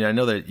guys? I mean, I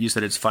know that you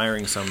said it's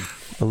firing some...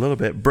 A little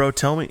bit. Bro,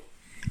 tell me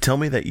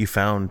that you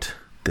found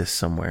this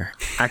somewhere.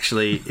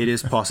 Actually, it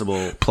is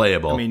possible.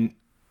 Playable. I mean,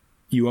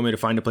 you want me to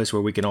find a place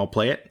where we can all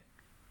play it?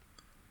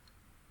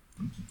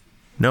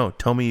 No,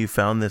 tell me you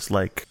found this,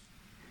 like...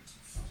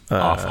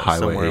 off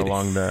Highway somewhere 80.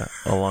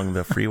 along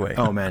the freeway.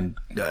 Oh, man.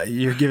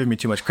 You're giving me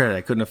too much credit.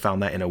 I couldn't have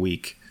found that in a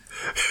week.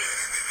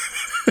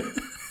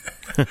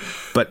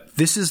 But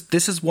this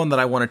is one that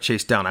I want to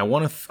chase down.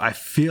 I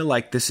feel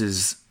like this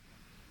is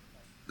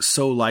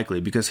so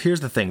likely, because here's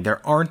the thing: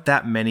 there aren't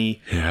that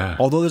many. Yeah.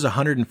 Although there's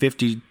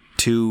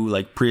 152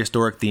 like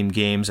prehistoric themed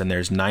games, and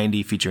there's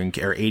 80 featuring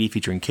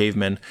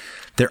cavemen,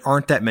 there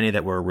aren't that many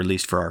that were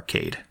released for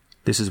arcade.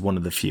 This is one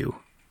of the few.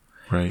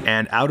 Right.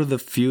 And out of the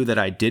few that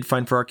I did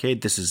find for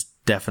arcade, this is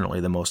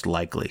definitely the most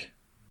likely.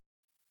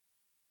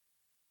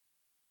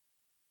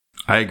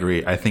 I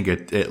agree. I think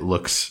it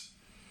looks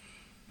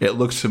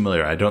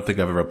familiar. I don't think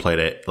I've ever played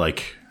it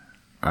like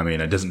I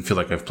mean, it doesn't feel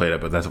like I've played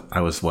it, but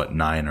I was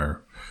 9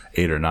 or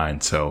 8 or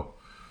 9. So,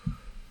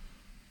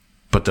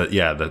 but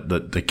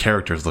the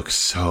characters look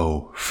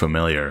so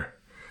familiar.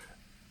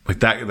 Like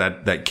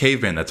that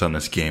caveman that's on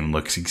this game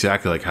looks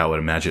exactly like how I would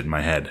imagine it in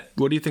my head.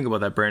 What do you think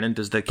about that, Brandon?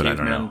 Does the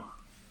caveman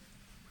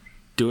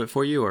do it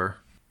for you, or?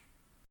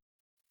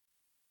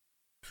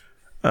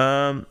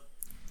 Not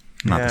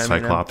the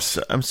Cyclops.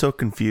 I mean, I'm so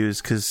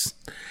confused because,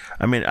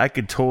 I mean, I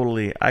could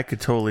totally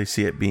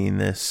see it being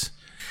this.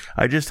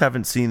 I just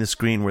haven't seen the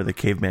screen where the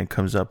caveman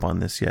comes up on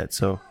this yet.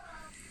 So,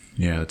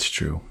 yeah, that's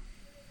true.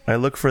 I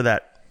look for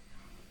that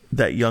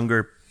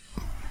younger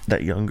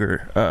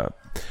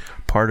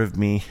part of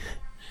me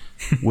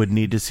would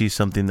need to see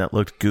something that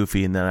looked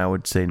goofy, and then I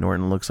would say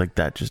Norton looks like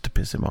that just to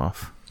piss him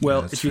off.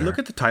 Well, if you look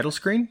at the title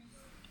screen,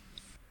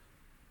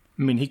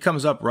 I mean, he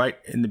comes up right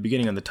in the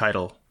beginning of the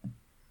title.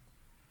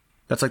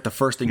 That's like the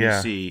first thing you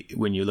see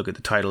when you look at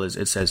the title is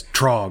it says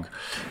Trog,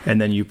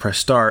 and then you press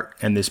start,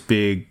 and this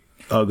big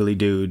ugly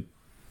dude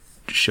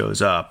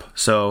shows up.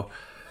 So,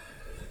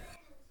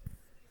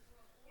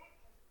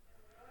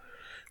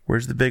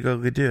 where's the big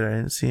ugly dude? I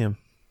didn't see him.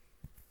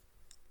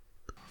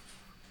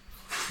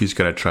 You just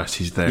gotta trust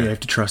he's there. You have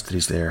to trust that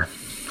he's there.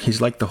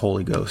 He's like the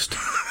Holy Ghost.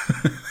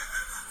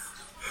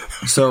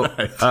 So,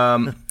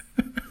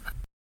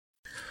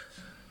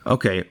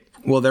 okay.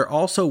 Well, there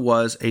also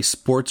was a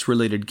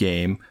sports-related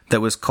game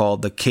that was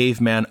called the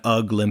Caveman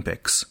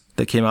Olympics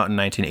that came out in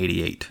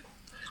 1988.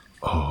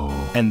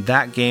 Oh. And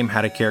that game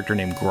had a character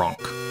named Gronk.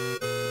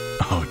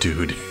 Oh,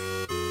 dude.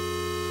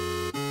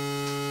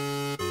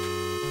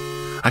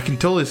 I can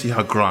totally see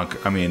how Gronk,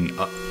 I mean,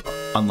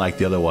 unlike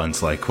the other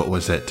ones, like, what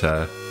was it?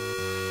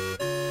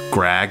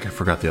 Grag? I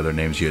forgot the other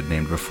names you had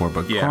named before,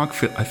 but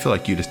Gronk, I feel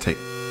like you just it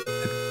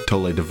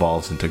totally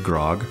devolves into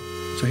Grog.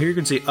 So here you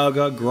can see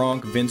Uga,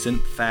 Gronk, Vincent,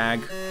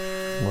 Fag.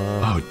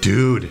 Wow. Oh,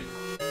 dude.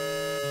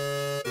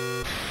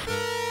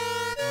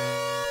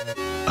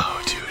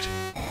 Oh, dude.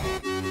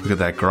 Look at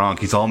that Gronk.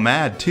 He's all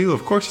mad, too.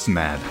 Of course he's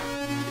mad.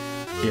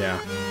 Yeah.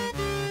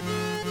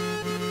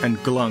 And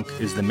Glunk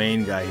is the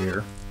main guy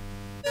here.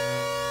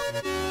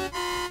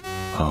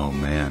 Oh,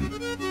 man.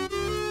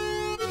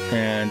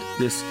 And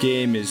this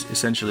game is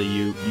essentially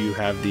you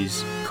have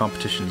these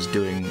competitions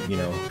doing,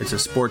 it's a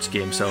sports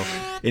game. So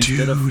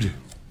instead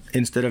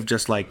of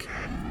just like,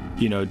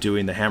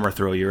 doing the hammer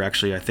throw, you're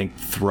actually, I think,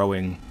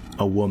 throwing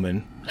a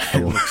woman,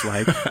 it looks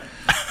like.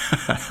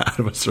 Out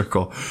of a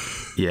circle.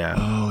 Yeah.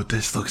 Oh,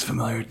 this looks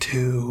familiar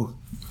too.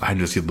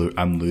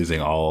 I'm losing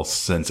all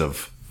sense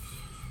of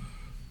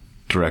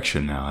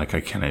direction now. Like, I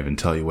can't even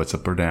tell you what's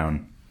up or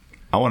down.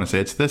 I want to say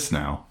it's this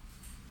now.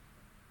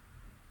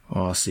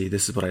 Oh, see,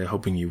 this is what I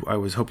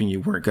was hoping you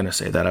weren't going to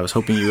say that. I was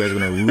hoping you guys were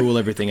going to rule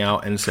everything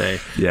out and say,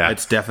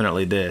 it's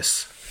definitely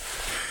this.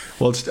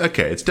 Well, it's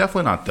okay. It's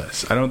definitely not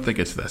this. I don't think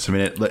it's this. I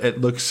mean, it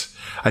looks,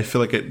 I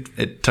feel like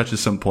it touches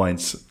some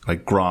points,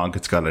 like Gronk,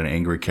 it's got an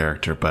angry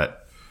character,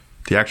 but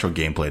the actual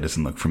gameplay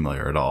doesn't look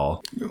familiar at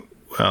all.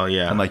 Well,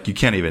 yeah. And like, you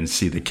can't even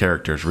see the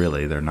characters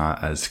really. They're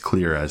not as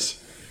clear as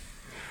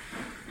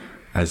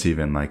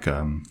even like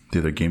the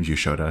other games you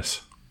showed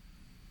us.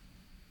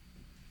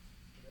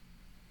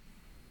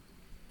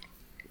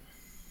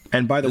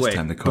 And by the way,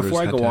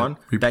 before I go on,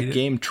 that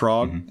game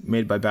Trog,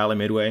 made by Bally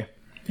Midway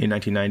in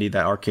 1990,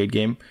 that arcade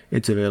game,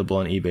 it's available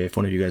on eBay if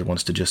one of you guys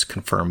wants to just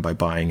confirm by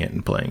buying it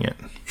and playing it.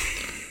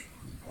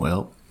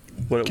 Well,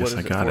 what is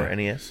it for,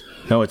 NES?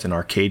 No, it's an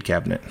arcade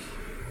cabinet.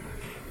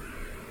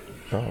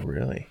 Oh,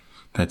 really?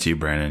 That's you,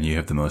 Brandon. You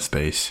have the most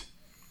space.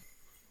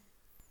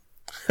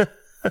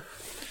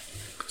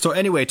 So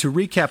anyway, to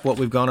recap what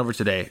we've gone over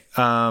today,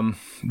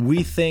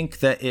 we think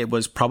that it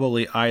was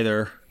probably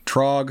either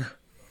Trog,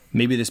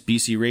 maybe this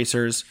BC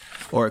Racers,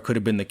 or it could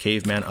have been the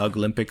Caveman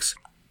Olympics.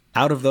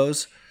 Out of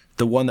those,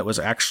 the one that was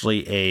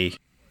actually a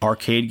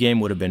arcade game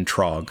would have been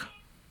Trog,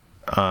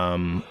 put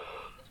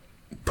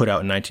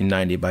out in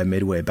 1990 by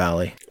Midway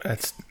Bally.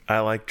 I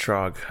like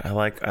Trog. I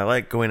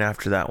like going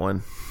after that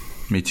one.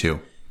 Me too.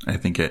 I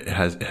think it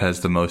has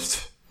the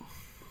most.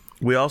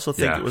 We also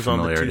think it was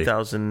on the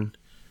 2000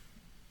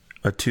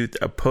 a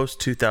post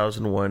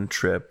 2001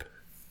 trip.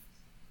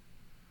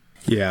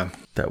 Yeah,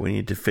 that we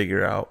need to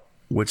figure out.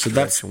 So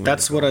that's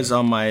what is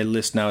on my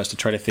list now, is to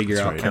try to figure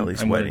out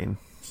Kelly's wedding.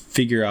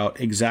 Figure out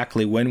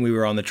exactly when we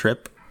were on the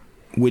trip,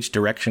 which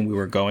direction we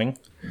were going,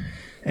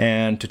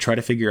 and to try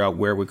to figure out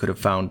where we could have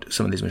found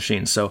some of these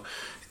machines. So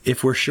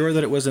if we're sure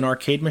that it was an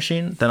arcade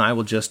machine, then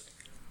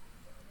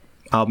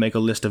I'll make a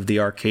list of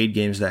the arcade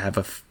games that have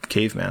a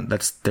caveman.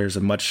 There's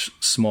a much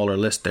smaller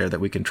list there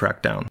that we can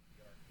track down.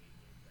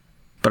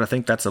 But I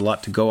think that's a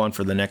lot to go on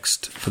for the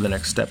next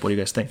step. What do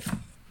you guys think?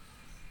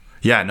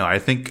 Yeah, no, I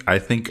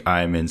think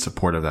I'm in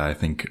support of that. I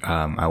think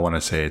I want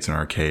to say it's an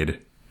arcade,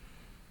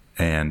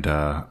 and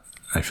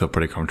I feel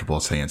pretty comfortable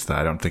saying it's that.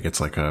 I don't think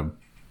it's like a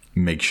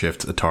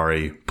makeshift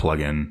Atari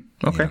plug-in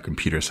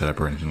computer setup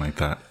or anything like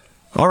that.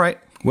 All right.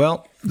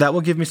 Well, that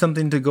will give me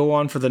something to go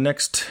on for the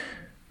next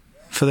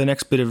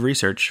bit of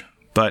research.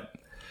 But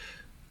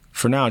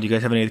for now, do you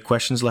guys have any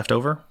questions left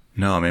over?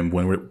 No, I mean,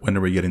 when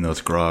are we getting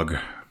those Grog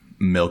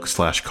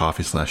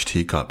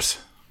milk/coffee/tea cups.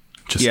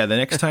 The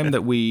next time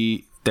that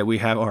we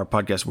have our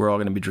podcast, we're all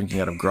going to be drinking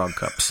out of grog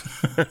cups.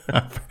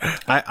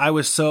 I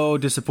was so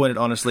disappointed,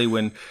 honestly,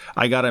 when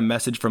I got a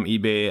message from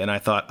eBay and I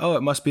thought, oh,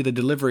 it must be the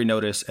delivery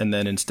notice. And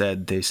then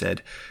instead they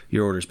said,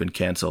 your order's been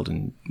canceled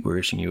and we're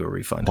issuing you a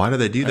refund. Why do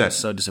they do that? I was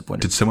so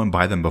disappointed. Did someone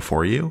buy them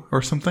before you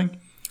or something?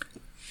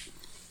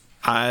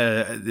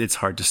 It's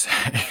hard to say.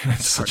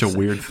 It's such a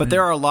weird thing. But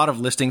there are a lot of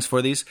listings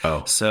for these.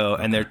 Oh.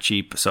 And they're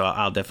cheap. So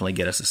I'll definitely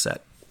get us a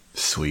set.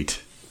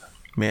 Sweet.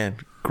 Man,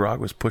 Grog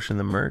was pushing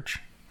the merch.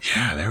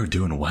 Yeah, they were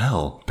doing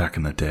well back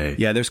in the day.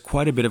 Yeah, there's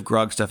quite a bit of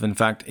grog stuff. In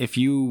fact, if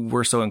you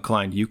were so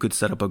inclined, you could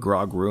set up a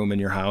grog room in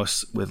your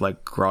house with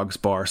like grog's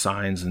bar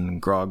signs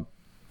and grog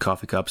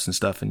coffee cups and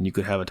stuff, and you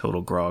could have a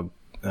total grog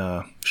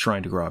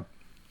shrine to grog.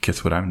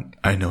 Guess what?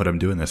 I know what I'm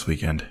doing this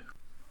weekend.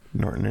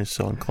 Norton is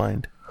so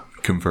inclined.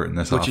 Converting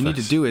this What office. you need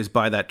to do is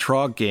buy that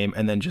Trog game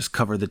and then just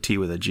cover the T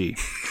with a G.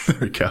 There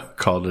we go.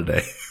 Call it a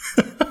day.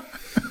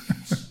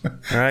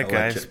 All right,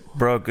 guys.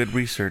 Bro, good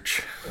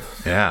research.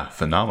 Yeah,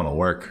 phenomenal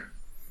work.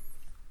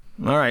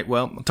 All right,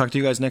 well, I'll talk to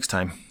you guys next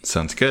time.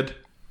 Sounds good.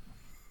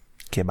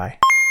 Okay, bye.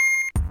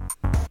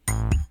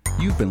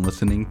 You've been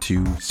listening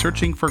to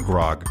Searching for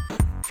Grog,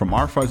 from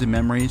our fuzzy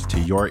memories to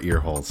your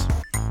earholes.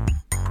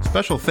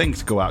 Special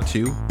thanks go out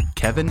to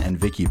Kevin and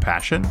Vicky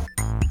Passion,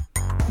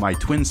 my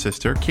twin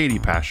sister, Katie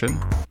Passion,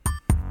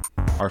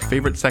 our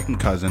favorite second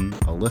cousin,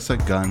 Alyssa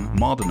Gunn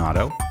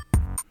Maldonado,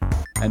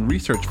 and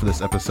research for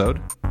this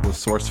episode was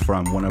sourced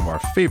from one of our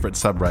favorite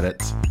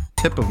subreddits,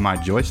 Tip of My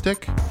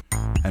Joystick,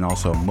 and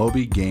also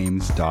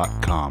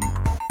mobygames.com,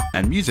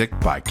 and music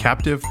by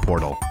Captive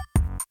Portal.